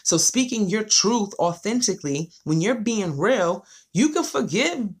 right? So speaking your truth authentically, when you're being real, you can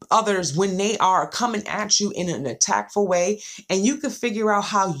forgive others when they are coming at you in an attackful way, and you can figure out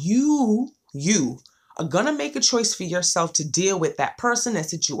how you are going to make a choice for yourself to deal with that person, that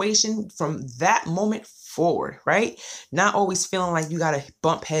situation from that moment forward, right? Not always feeling like you got to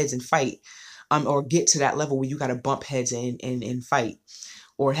bump heads and fight, or get to that level where you got to bump heads and fight,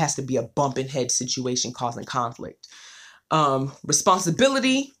 or it has to be a bumping head situation causing conflict.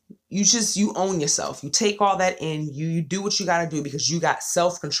 Responsibility, you own yourself. You take all that in, you do what you got to do because you got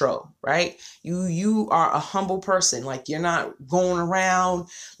self-control, right? You are a humble person. You're not going around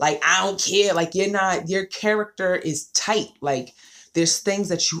I don't care. Your character is tight. There's things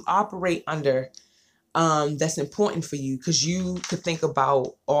that you operate under that's important for you because you could think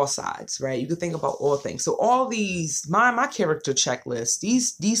about all sides, right? You could think about all things. So all these, my character checklist,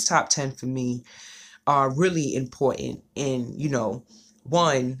 these top 10 for me are really important in,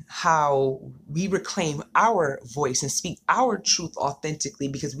 one, how we reclaim our voice and speak our truth authentically,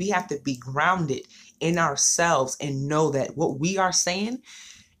 because we have to be grounded in ourselves and know that what we are saying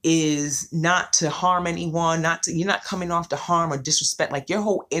is not to harm anyone, you're not coming off to harm or disrespect. Your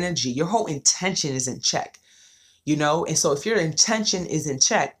whole energy, your whole intention is in check, And so if your intention is in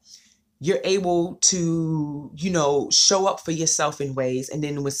check, you're able to, show up for yourself in ways. And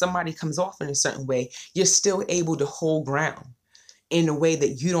then when somebody comes off in a certain way, you're still able to hold ground in a way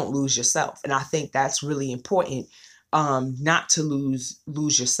that you don't lose yourself. And I think that's really important, not to lose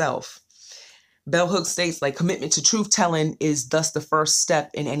yourself. Bell Hooks states, commitment to truth telling is thus the first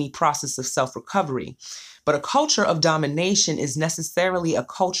step in any process of self-recovery. But a culture of domination is necessarily a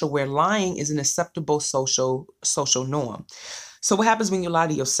culture where lying is an acceptable social norm. So what happens when you lie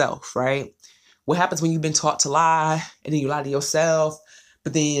to yourself, right? What happens when you've been taught to lie and then you lie to yourself,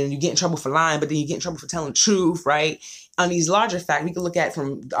 but then you get in trouble for lying, but then you get in trouble for telling the truth, right? On these larger facts, we can look at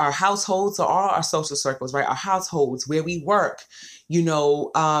from our households to all our social circles, right? Our households, where we work,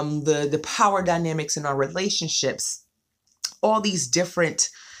 the power dynamics in our relationships, all these different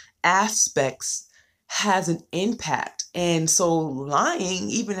aspects has an impact. And so lying,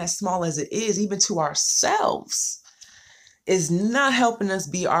 even as small as it is, even to ourselves, is not helping us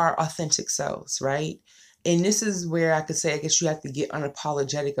be our authentic selves, right? And this is where I could say, I guess you have to get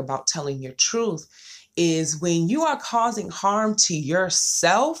unapologetic about telling your truth, is when you are causing harm to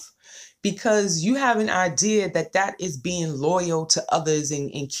yourself because you have an idea that that is being loyal to others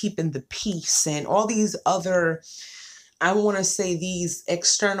and keeping the peace and all these other, I want to say, these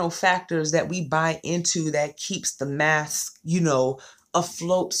external factors that we buy into that keeps the mask,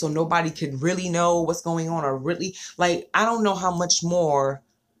 afloat so nobody can really know what's going on, or really, I don't know how much more,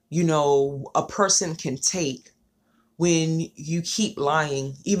 a person can take when you keep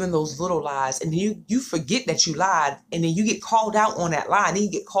lying, even those little lies, and you forget that you lied, and then you get called out on that lie, and then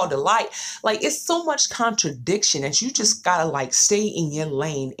you get called a lie. It's so much contradiction that you just gotta stay in your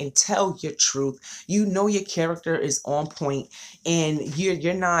lane and tell your truth. Your character is on point, and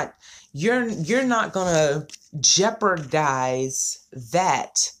you're not gonna jeopardize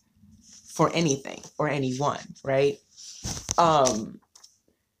that for anything or anyone, right?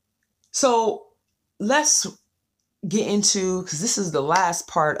 So let's get into, because this is the last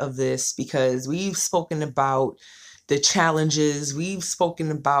part of this, because we've spoken about the challenges, we've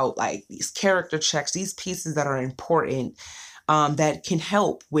spoken about these character checks, these pieces that are important, that can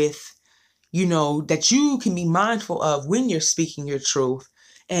help with, that you can be mindful of when you're speaking your truth,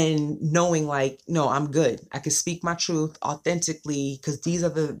 and knowing no, I'm good. I can speak my truth authentically because these are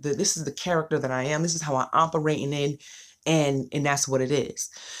this is the character that I am. This is how I'm operating in, and that's what it is.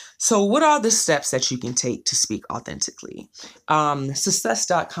 So what are the steps that you can take to speak authentically?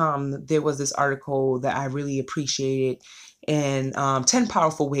 Success.com, there was this article that I really appreciated, and 10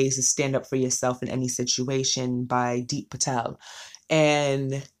 Powerful Ways to Stand Up for Yourself in Any Situation by Deep Patel.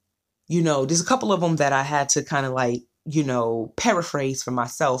 And, there's a couple of them that I had to kind of paraphrase for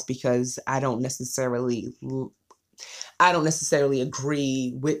myself because I don't necessarily I don't necessarily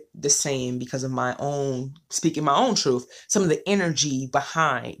agree with the same because of my own, speaking my own truth, some of the energy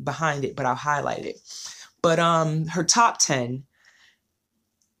behind it, but I'll highlight it. But her top 10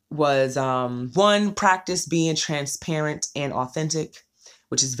 was one, practice being transparent and authentic,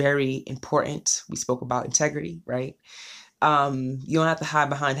 which is very important. We spoke about integrity, right? You don't have to hide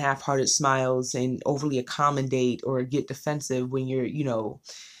behind half-hearted smiles and overly accommodate or get defensive when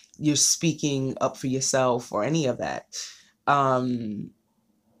you're speaking up for yourself or any of that.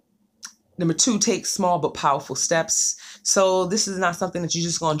 Number two, take small but powerful steps. So this is not something that you're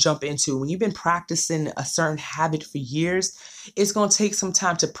just going to jump into. When you've been practicing a certain habit for years, it's going to take some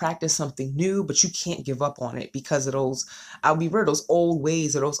time to practice something new, but you can't give up on it because of those, I'll be real, those old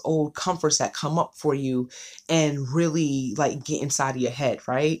ways or those old comforts that come up for you and really like get inside of your head,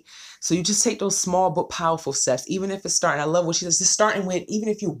 right? So you just take those small but powerful steps, even if it's starting. I love what she says, just starting with, even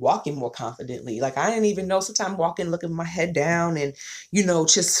if you're walking more confidently. Like I didn't even know, sometimes walking, looking with my head down and,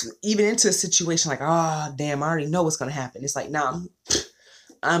 just even into a situation like, oh, damn, I already know what's going to happen. It's like, nah,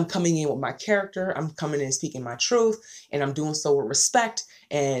 I'm coming in with my character. I'm coming in speaking my truth and I'm doing so with respect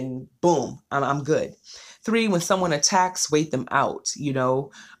and boom, I'm good. Three, when someone attacks, wait them out.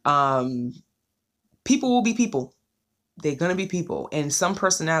 People will be people. They're going to be people. And some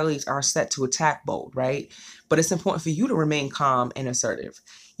personalities are set to attack mode, right? But it's important for you to remain calm and assertive.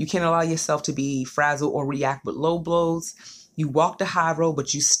 You can't allow yourself to be frazzled or react with low blows. You walk the high road,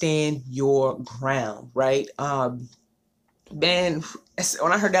 but you stand your ground, right? Man,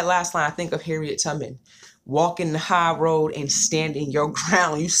 when I heard that last line, I think of Harriet Tubman. Walking the high road and standing your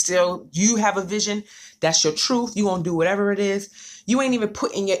ground. You have a vision. That's your truth. You're going to do whatever it is. You ain't even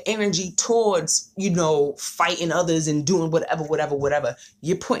putting your energy towards, fighting others and doing whatever.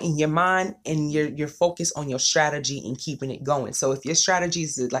 You're putting your mind and your focus on your strategy and keeping it going. So if your strategy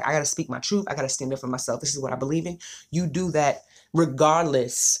is like, I got to speak my truth, I got to stand up for myself, this is what I believe in, you do that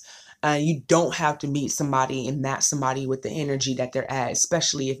regardless. You don't have to meet somebody and match somebody with the energy that they're at,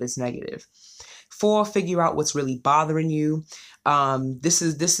 especially if it's negative. 4, figure out what's really bothering you. This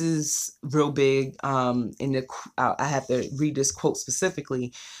is real big. I have to read this quote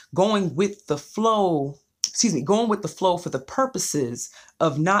specifically. Going with the flow for the purposes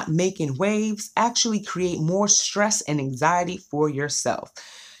of not making waves actually create more stress and anxiety for yourself.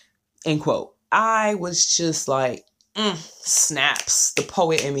 End quote. I was just like, snaps. The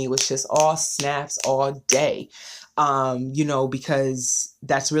poet in me was just all snaps all day. Because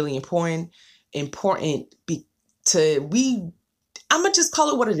that's really important. I'm gonna just call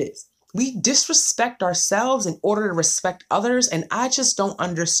it what it is. We disrespect ourselves in order to respect others, and I just don't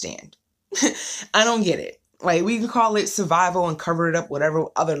understand. I don't get it. Like, we can call it survival and cover it up, whatever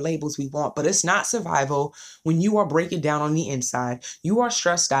other labels we want, but it's not survival when you are breaking down on the inside. You are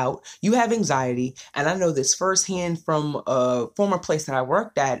stressed out. You have anxiety. And I know this firsthand from a former place that I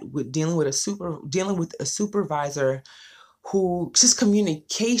worked at, with dealing with a supervisor who, just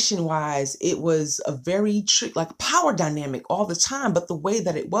communication wise, it was a very like power dynamic all the time. But the way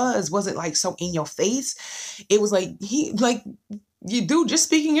that it wasn't like so in your face. It was like, you do just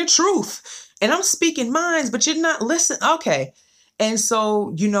speaking your truth. And I'm speaking mine, but you're not listening. Okay. And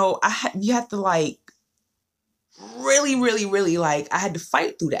so, you have to like really, really, really, like, I had to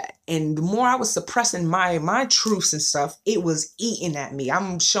fight through that. And the more I was suppressing my truths and stuff, it was eating at me.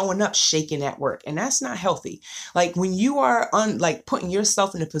 I'm showing up shaking at work, and that's not healthy. Like, when you are putting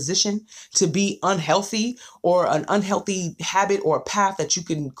yourself in a position to be unhealthy, or an unhealthy habit or a path that you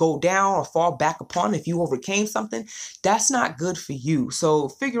can go down or fall back upon if you overcame something, that's not good for you. So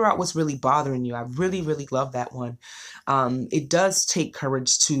figure out what's really bothering you. I really, really love that one. It does take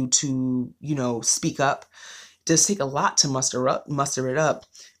courage to speak up. Does take a lot to muster it up,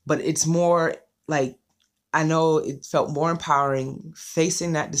 but it's more like, I know it felt more empowering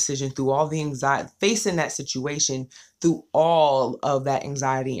facing that decision through all the anxiety, facing that situation through all of that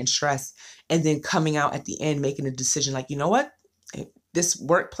anxiety and stress, and then coming out at the end, making a decision like, you know what, this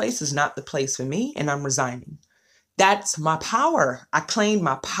workplace is not the place for me, and I'm resigning. That's my power. I claimed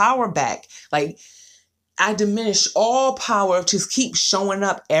my power back. Like, I diminished all power to keep showing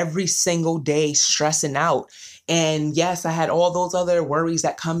up every single day, stressing out. And yes, I had all those other worries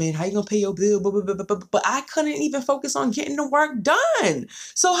that come in. How you gonna pay your bill? Blah, blah, blah, blah, blah. But I couldn't even focus on getting the work done.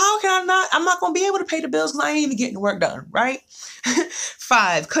 So how can I'm not gonna be able to pay the bills because I ain't even getting the work done, right?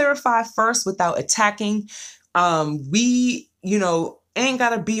 5, clarify first without attacking. We, ain't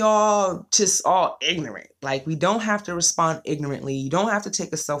gotta be all ignorant. Like, we don't have to respond ignorantly. You don't have to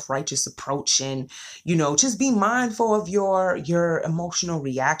take a self-righteous approach, and just be mindful of your emotional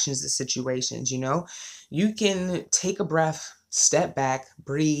reactions to situations. You can take a breath, step back,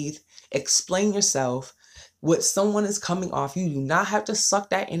 breathe, explain yourself. What someone is coming off, you do not have to suck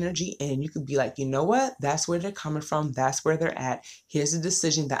that energy in. You could be like, you know what? That's where they're coming from. That's where they're at. Here's a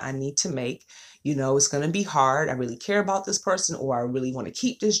decision that I need to make. It's going to be hard. I really care about this person, or I really want to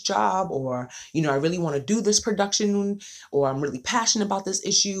keep this job, or, I really want to do this production, or I'm really passionate about this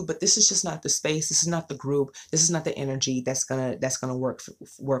issue, but this is just not the space. This is not the group. This is not the energy that's going to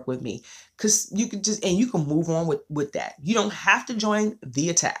work with me. Cause you can move on with that. You don't have to join the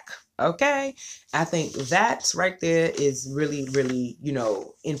attack. Okay. I think that right there is really, really,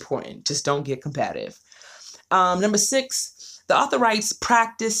 important. Just don't get combative. Number 6, the author writes,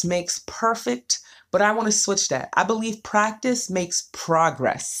 practice makes perfect, but I want to switch that. I believe practice makes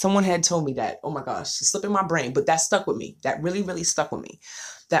progress. Someone had told me that. Oh my gosh, it's slipping my brain, but that stuck with me. That really, really stuck with me.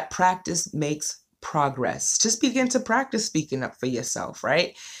 That practice makes progress. Just begin to practice speaking up for yourself,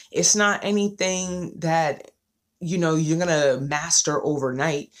 right? It's not anything that, you're going to master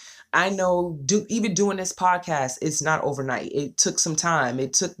overnight. I know even doing this podcast, it's not overnight. It took some time.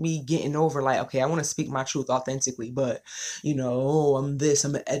 It took me getting over like, okay, I want to speak my truth authentically, but I'm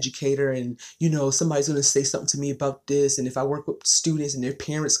an educator, and somebody's going to say something to me about this. And if I work with students and their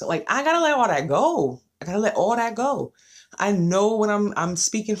parents, like, I got to let all that go. I know what I'm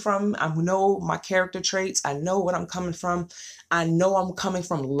speaking from. I know my character traits. I know what I'm coming from. I know I'm coming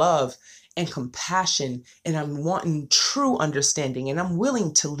from love and compassion, and I'm wanting true understanding, and I'm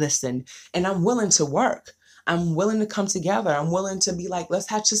willing to listen, and I'm willing to work. I'm willing to come together. I'm willing to be like, let's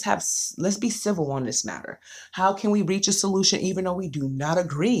be civil on this matter. How can we reach a solution even though we do not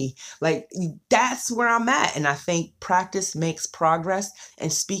agree? Like, that's where I'm at. And I think practice makes progress,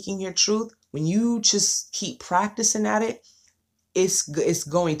 and speaking your truth, when you just keep practicing at it, it's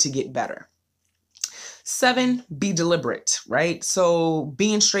going to get better. 7, be deliberate, right? So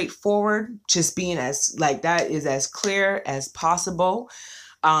being straightforward, just being that is as clear as possible.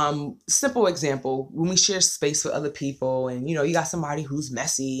 Simple example, when we share space with other people, and you got somebody who's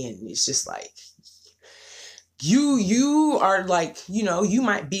messy, and it's just like, you are like, you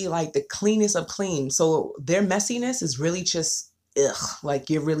might be like the cleanest of clean. So their messiness is really just, like,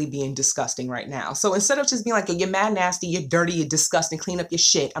 you're really being disgusting right now. So instead of just being like, you're mad nasty, you're dirty, you're disgusting, clean up your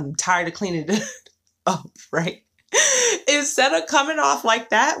shit, I'm tired of cleaning it up, right? Instead of coming off like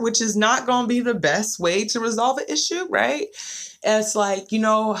that, which is not going to be the best way to resolve an issue, right? It's like,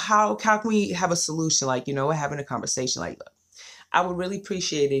 how can we have a solution? Like, we're having a conversation like, look, I would really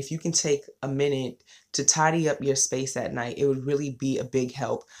appreciate it if you can take a minute to tidy up your space at night. It would really be a big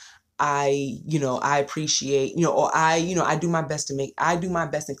help. I appreciate, I do my best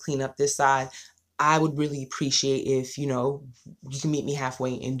and clean up this side. I would really appreciate if, you can meet me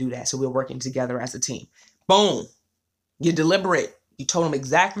halfway and do that. So we're working together as a team. Boom. You're deliberate. You told them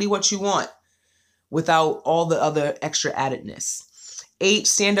exactly what you want without all the other extra addedness. 8,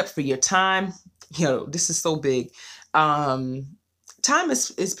 stand up for your time. This is so big. Time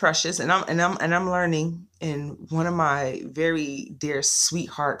is precious, and I'm learning. And one of my very dear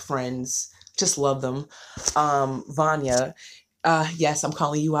sweetheart friends, just love them, Vanya. Yes, I'm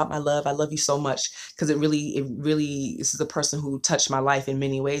calling you out, my love. I love you so much, because it really, this is a person who touched my life in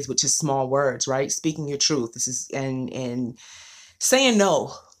many ways, which is small words, right? Speaking your truth. This is, and saying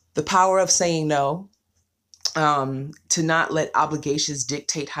no, the power of saying no, to not let obligations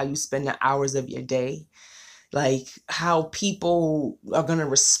dictate how you spend the hours of your day, like how people are going to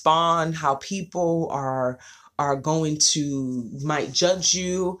respond, how people are going to might judge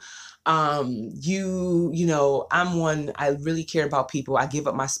you. I'm one, I really care about people. I give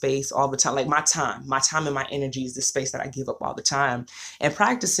up my space all the time. Like my time and my energy is the space that I give up all the time. And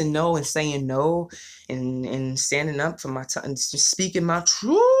practicing no and saying no, and standing up for my time, just speaking my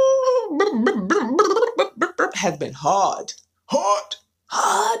truth has been hard.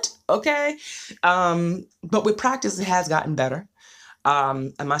 Okay. But with practice, it has gotten better.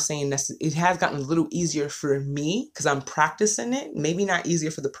 Am I saying that it has gotten a little easier for me because I'm practicing it? Maybe not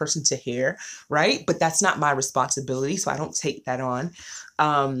easier for the person to hear, right? But that's not my responsibility, so I don't take that on.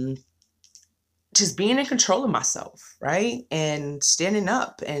 Just being in control of myself, right? And standing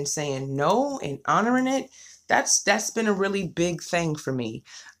up and saying no and honoring it. That's been a really big thing for me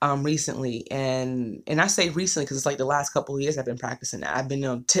recently. And I say recently because it's like the last couple of years I've been practicing that. I've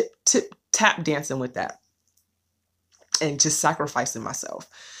been tap dancing with that, and just sacrificing myself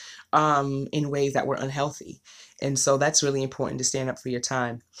in ways that were unhealthy. And so that's really important, to stand up for your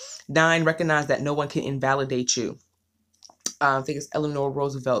time. 9, recognize that no one can invalidate you. I think it's Eleanor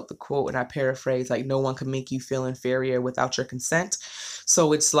Roosevelt, the quote, and I paraphrase, like, no one can make you feel inferior without your consent.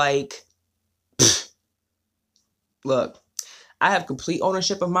 So it's like, look, I have complete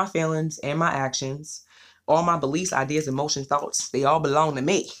ownership of my feelings and my actions. All my beliefs, ideas, emotions, thoughts, they all belong to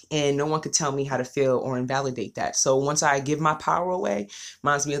me. And no one could tell me how to feel or invalidate that. So once I give my power away,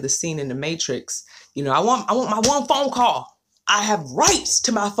 reminds me of the scene in the Matrix. I want my one phone call. I have rights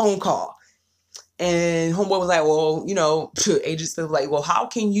to my phone call. And homeboy was like, well, agents were like, well, how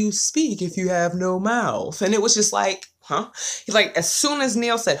can you speak if you have no mouth? And it was just like, huh? He's like, as soon as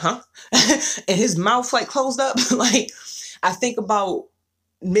Neil said, huh? and his mouth like closed up, like I think about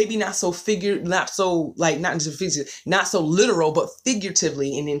maybe not so literal, but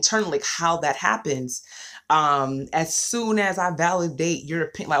figuratively and internally, like how that happens. As soon as I validate your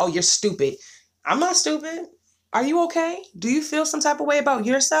opinion, like, oh, you're stupid. I'm not stupid. Are you okay? Do you feel some type of way about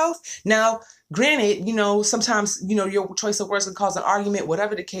yourself? Now, granted, sometimes, your choice of words can cause an argument,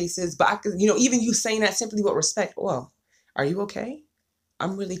 whatever the case is, but I could, even you saying that simply with respect, well, are you okay?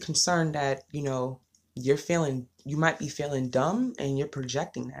 I'm really concerned that, you might be feeling dumb and you're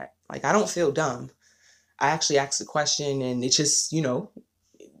projecting that. Like, I don't feel dumb. I actually asked a question and it's just, you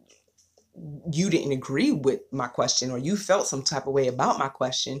didn't agree with my question or you felt some type of way about my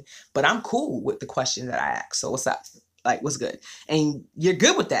question, but I'm cool with the question that I asked. So what's up? Like, what's good? And you're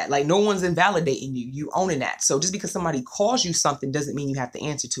good with that. Like, no one's invalidating you. You owning that. So just because somebody calls you something doesn't mean you have to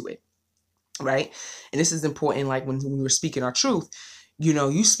answer to it. Right. And this is important. Like when we were speaking our truth,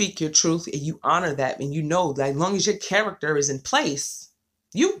 you speak your truth and you honor that. And that as long as your character is in place,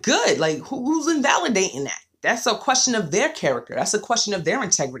 you good. Like who's invalidating that? That's a question of their character. That's a question of their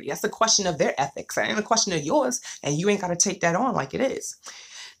integrity. That's a question of their ethics. That ain't a question of yours. And you ain't got to take that on like it is.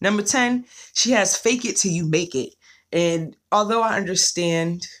 Number 10, she has fake it till you make it. And although I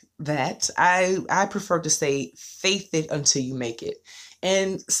understand that, I prefer to say faith it until you make it.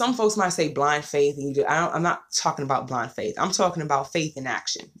 And some folks might say blind faith. And I'm not talking about blind faith. I'm talking about faith in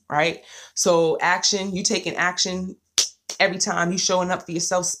action, right? So action, you taking action every time, you showing up for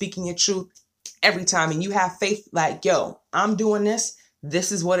yourself, speaking your truth every time. And you have faith like, yo, I'm doing this.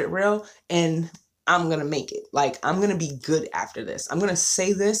 This is what it real. And I'm going to make it. Like, I'm going to be good after this. I'm going to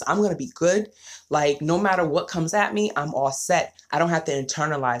say this. I'm going to be good. Like, no matter what comes at me, I'm all set. I don't have to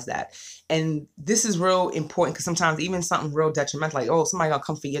internalize that. And this is real important because sometimes even something real detrimental, like, oh, somebody gonna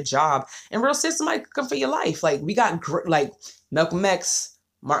come for your job. And real estate, somebody could come for your life. Like, we got like Malcolm X,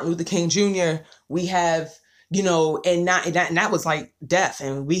 Martin Luther King Jr. We have, and that was like death.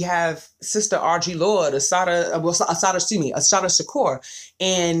 And we have Sister Audre Lorde, Assata Shakur.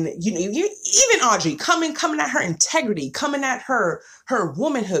 And, even Audrey coming at her integrity, coming at her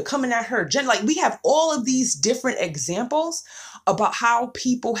womanhood, coming at her gender. Like, we have all of these different examples about how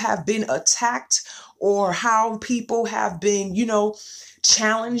people have been attacked or how people have been,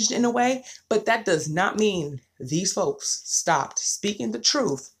 challenged in a way. But that does not mean these folks stopped speaking the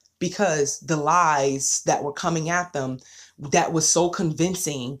truth because the lies that were coming at them that was so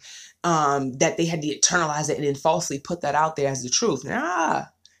convincing that they had to internalize it and then falsely put that out there as the truth. Nah,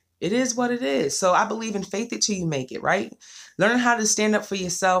 it is what it is. So I believe in faith it till you make it, right? Learning how to stand up for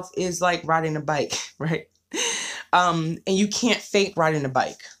yourself is like riding a bike, right? And you can't fake riding a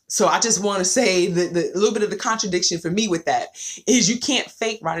bike. So I just want to say the little bit of the contradiction for me with that is you can't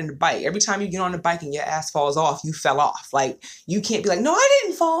fake riding the bike. Every time you get on the bike and your ass falls off, you fell off. Like, you can't be like, no, I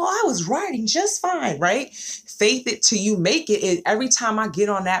didn't fall. I was riding just fine, right? Faith it till you make it. Every time I get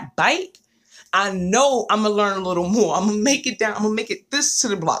on that bike, I know I'm going to learn a little more. I'm going to make it down. I'm going to make it this to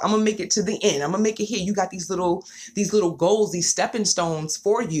the block. I'm going to make it to the end. I'm going to make it here. You got these little goals, these stepping stones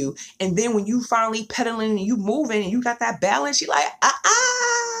for you. And then when you finally pedaling and you moving and you got that balance, you're like,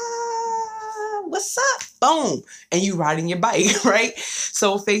 what's up? Boom. And you riding your bike, right?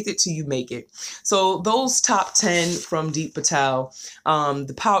 So faith it till you make it. So those top 10 from Deep Patel, 10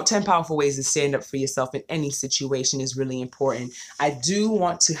 powerful ways to stand up for yourself in any situation is really important. I do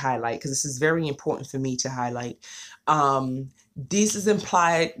want to highlight, because this is very important for me to highlight.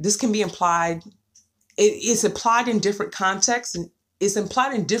 This can be implied. It's applied in different contexts and it's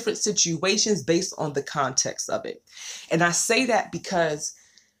implied in different situations based on the context of it. And I say that because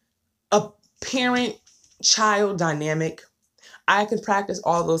a parent-child dynamic, I can practice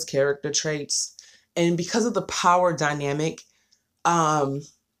all those character traits. And because of the power dynamic,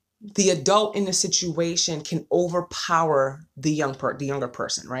 the adult in the situation can overpower the younger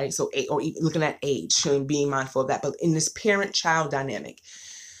person, right? So, or looking at age and being mindful of that. But in this parent-child dynamic,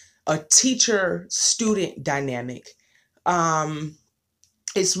 a teacher-student dynamic,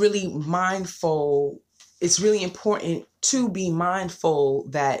 it's really important to be mindful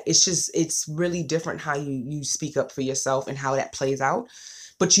that it's really different how you speak up for yourself and how that plays out,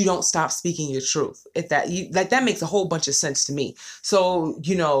 but you don't stop speaking your truth. That makes a whole bunch of sense to me. So,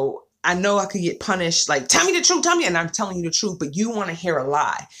 I know I could get punished, like, tell me the truth, and I'm telling you the truth, but you want to hear a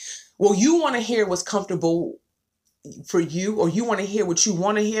lie. Well, you want to hear what's comfortable for you, or you want to hear what you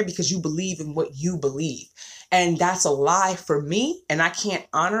want to hear because you believe in what you believe. And that's a lie for me, and I can't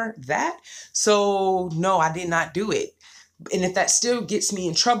honor that. So no, I did not do it. And if that still gets me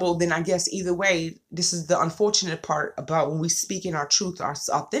in trouble, then I guess either way, this is the unfortunate part about when we speak in our truth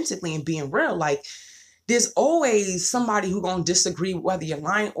authentically and being real. Like, there's always somebody who gonna disagree whether you're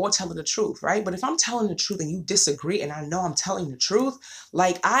lying or telling the truth, right? But if I'm telling the truth and you disagree and I know I'm telling the truth,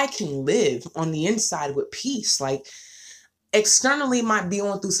 like, I can live on the inside with peace. Like, externally might be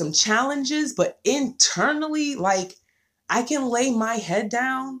going through some challenges, but internally, like, I can lay my head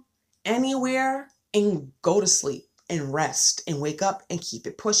down anywhere and go to sleep and rest and wake up and keep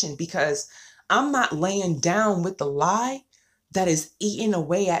it pushing, because I'm not laying down with the lie that is eating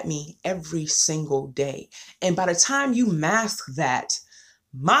away at me every single day. And by the time you mask that,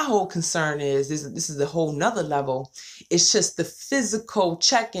 my whole concern is this is a whole nother level. It's just the physical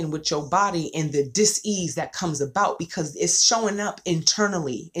check-in with your body and the dis-ease that comes about because it's showing up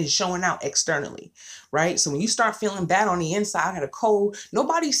internally and showing out externally, right? So when you start feeling bad on the inside, I had a cold,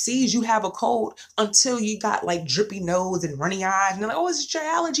 nobody sees you have a cold until you got like drippy nose and runny eyes, and they're like, oh, it's your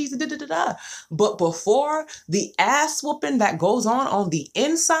allergies, da, da, da, da. But before the ass whooping that goes on the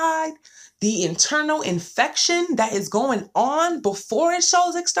inside, the internal infection that is going on before it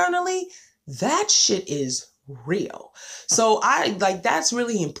shows externally, that shit is real. So I like, that's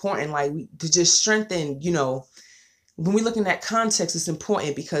really important, like, to just strengthen, when we're looking at context, it's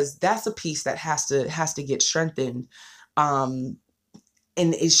important because that's a piece that has to get strengthened. Um,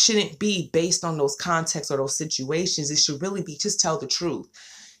 and it shouldn't be based on those contexts or those situations. It should really be just tell the truth.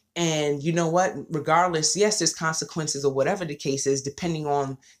 And you know what? Regardless, yes, there's consequences or whatever the case is, depending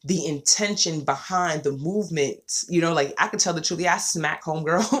on the intention behind the movement. Like, I could tell the truth. Yeah, I smack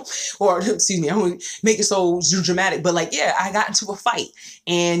homegirl, or excuse me, I'm gonna make it so dramatic, but like, yeah, I got into a fight,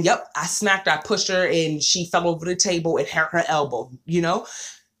 and yep, I smacked her, I pushed her, and she fell over the table and hurt her elbow.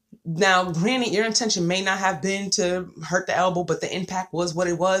 Now, granted, your intention may not have been to hurt the elbow, but the impact was what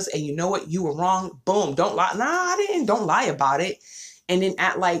it was, and you know what? You were wrong. Boom. Don't lie. Nah, I didn't. Don't lie about it. And then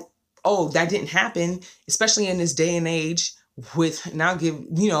act like, oh, that didn't happen, especially in this day and age with now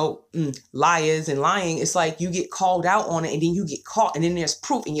liars and lying. It's like you get called out on it and then you get caught and then there's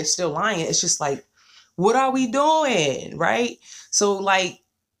proof and you're still lying. It's just like, what are we doing? Right? So like,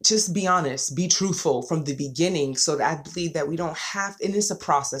 just be honest, be truthful from the beginning, so that I believe that we don't have, and it's a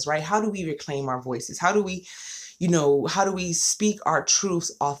process, right? How do we reclaim our voices? How do we speak our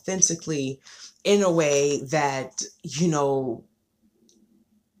truths authentically in a way that,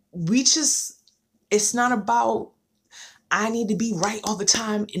 it's not about, I need to be right all the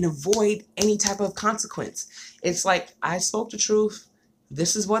time and avoid any type of consequence. It's like, I spoke the truth.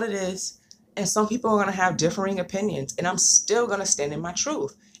 This is what it is. And some people are going to have differing opinions, and I'm still going to stand in my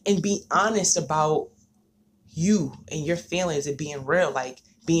truth and be honest about you and your feelings and being real, like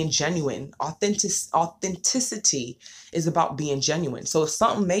being genuine. Authenticity is about being genuine. So if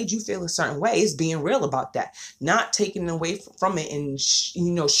something made you feel a certain way, it's being real about that, not taking away from it and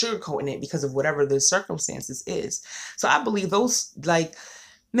sugarcoating it because of whatever the circumstances is. So I believe those, like,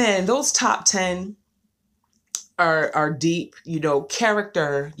 man, those top 10 are deep. Your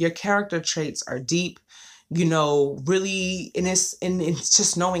character traits are deep. Really, and it's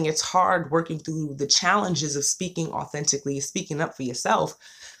just knowing it's hard working through the challenges of speaking authentically, speaking up for yourself.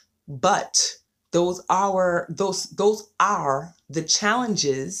 But those are the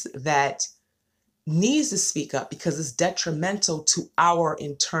challenges that needs to speak up, because it's detrimental to our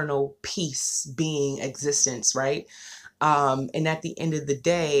internal peace being existence, right? And at the end of the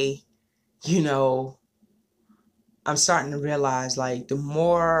day, I'm starting to realize, like, the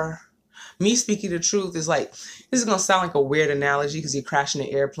more me speaking the truth is like, this is going to sound like a weird analogy because you're crashing an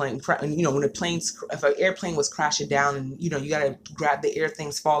airplane. When if an airplane was crashing down and, you got to grab the air,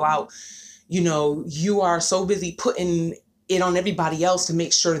 things fall out, you are so busy putting it on everybody else to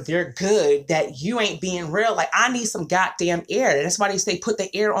make sure they're good that you ain't being real. Like, I need some goddamn air. That's why they say put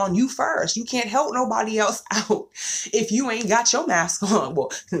the air on you first. You can't help nobody else out if you ain't got your mask on.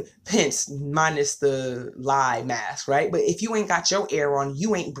 Well, hence minus the lie mask, right? But if you ain't got your air on,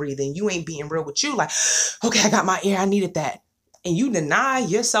 you ain't breathing. You ain't being real with you. Like, okay, I got my air. I needed that. And you deny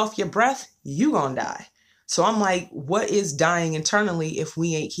yourself your breath, you gonna die. So I'm like, what is dying internally if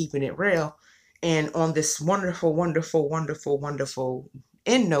we ain't keeping it real? And on this wonderful, wonderful, wonderful, wonderful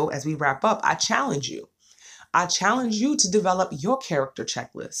end note, as we wrap up, I challenge you. I challenge you to develop your character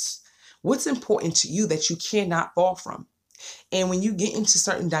checklist. What's important to you that you cannot fall from? And when you get into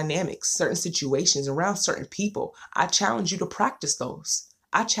certain dynamics, certain situations around certain people, I challenge you to practice those.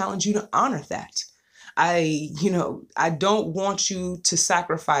 I challenge you to honor that. I don't want you to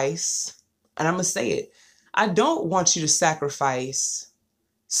sacrifice, and I'm going to say it. I don't want you to sacrifice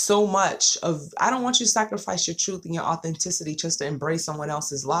I don't want you to sacrifice your truth and your authenticity just to embrace someone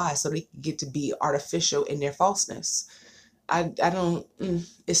else's lies so they can get to be artificial in their falseness. I don't,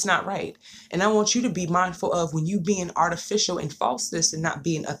 it's not right. And I want you to be mindful of when you being artificial in falseness and not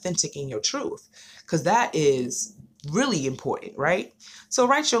being authentic in your truth, because that is really important, right? So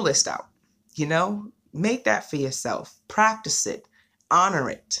write your list out, make that for yourself, practice it, honor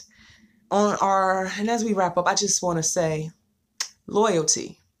it. And as we wrap up, I just want to say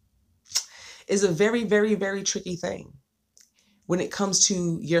loyalty is a very, very, very tricky thing when it comes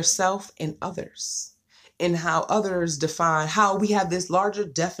to yourself and others, and how others define, how we have this larger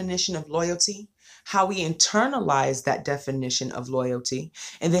definition of loyalty, how we internalize that definition of loyalty,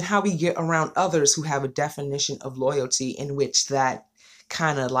 and then how we get around others who have a definition of loyalty in which that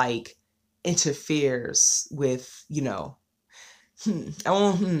kind of like interferes with,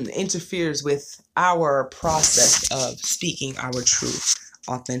 interferes with our process of speaking our truth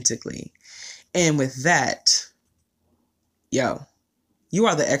authentically. And with that, you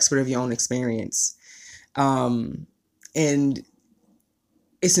are the expert of your own experience. And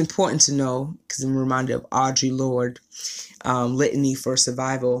it's important to know, because I'm reminded of Audre Lorde, Litany for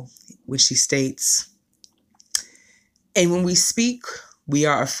Survival, which she states, and when we speak, we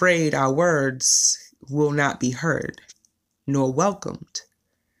are afraid our words will not be heard nor welcomed.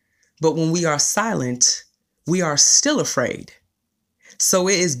 But when we are silent, we are still afraid. So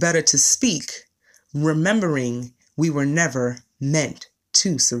it is better to speak, remembering we were never meant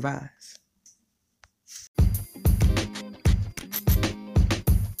to survive.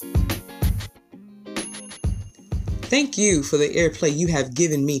 Thank you for the airplay you have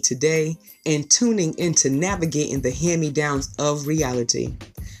given me today and tuning into navigating the hand-me-downs of reality.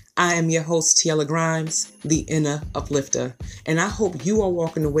 I am your host, Tiella Grimes, the Inner Uplifter, and I hope you are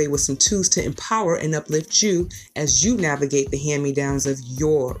walking away with some tools to empower and uplift you as you navigate the hand-me-downs of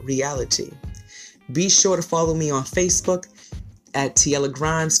your reality. Be sure to follow me on Facebook at Tiella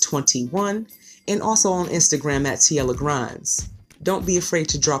Grimes 21 and also on Instagram at Tiella Grimes. Don't be afraid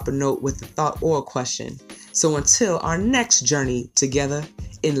to drop a note with a thought or a question. So until our next journey together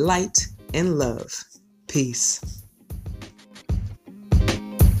in light and love, peace.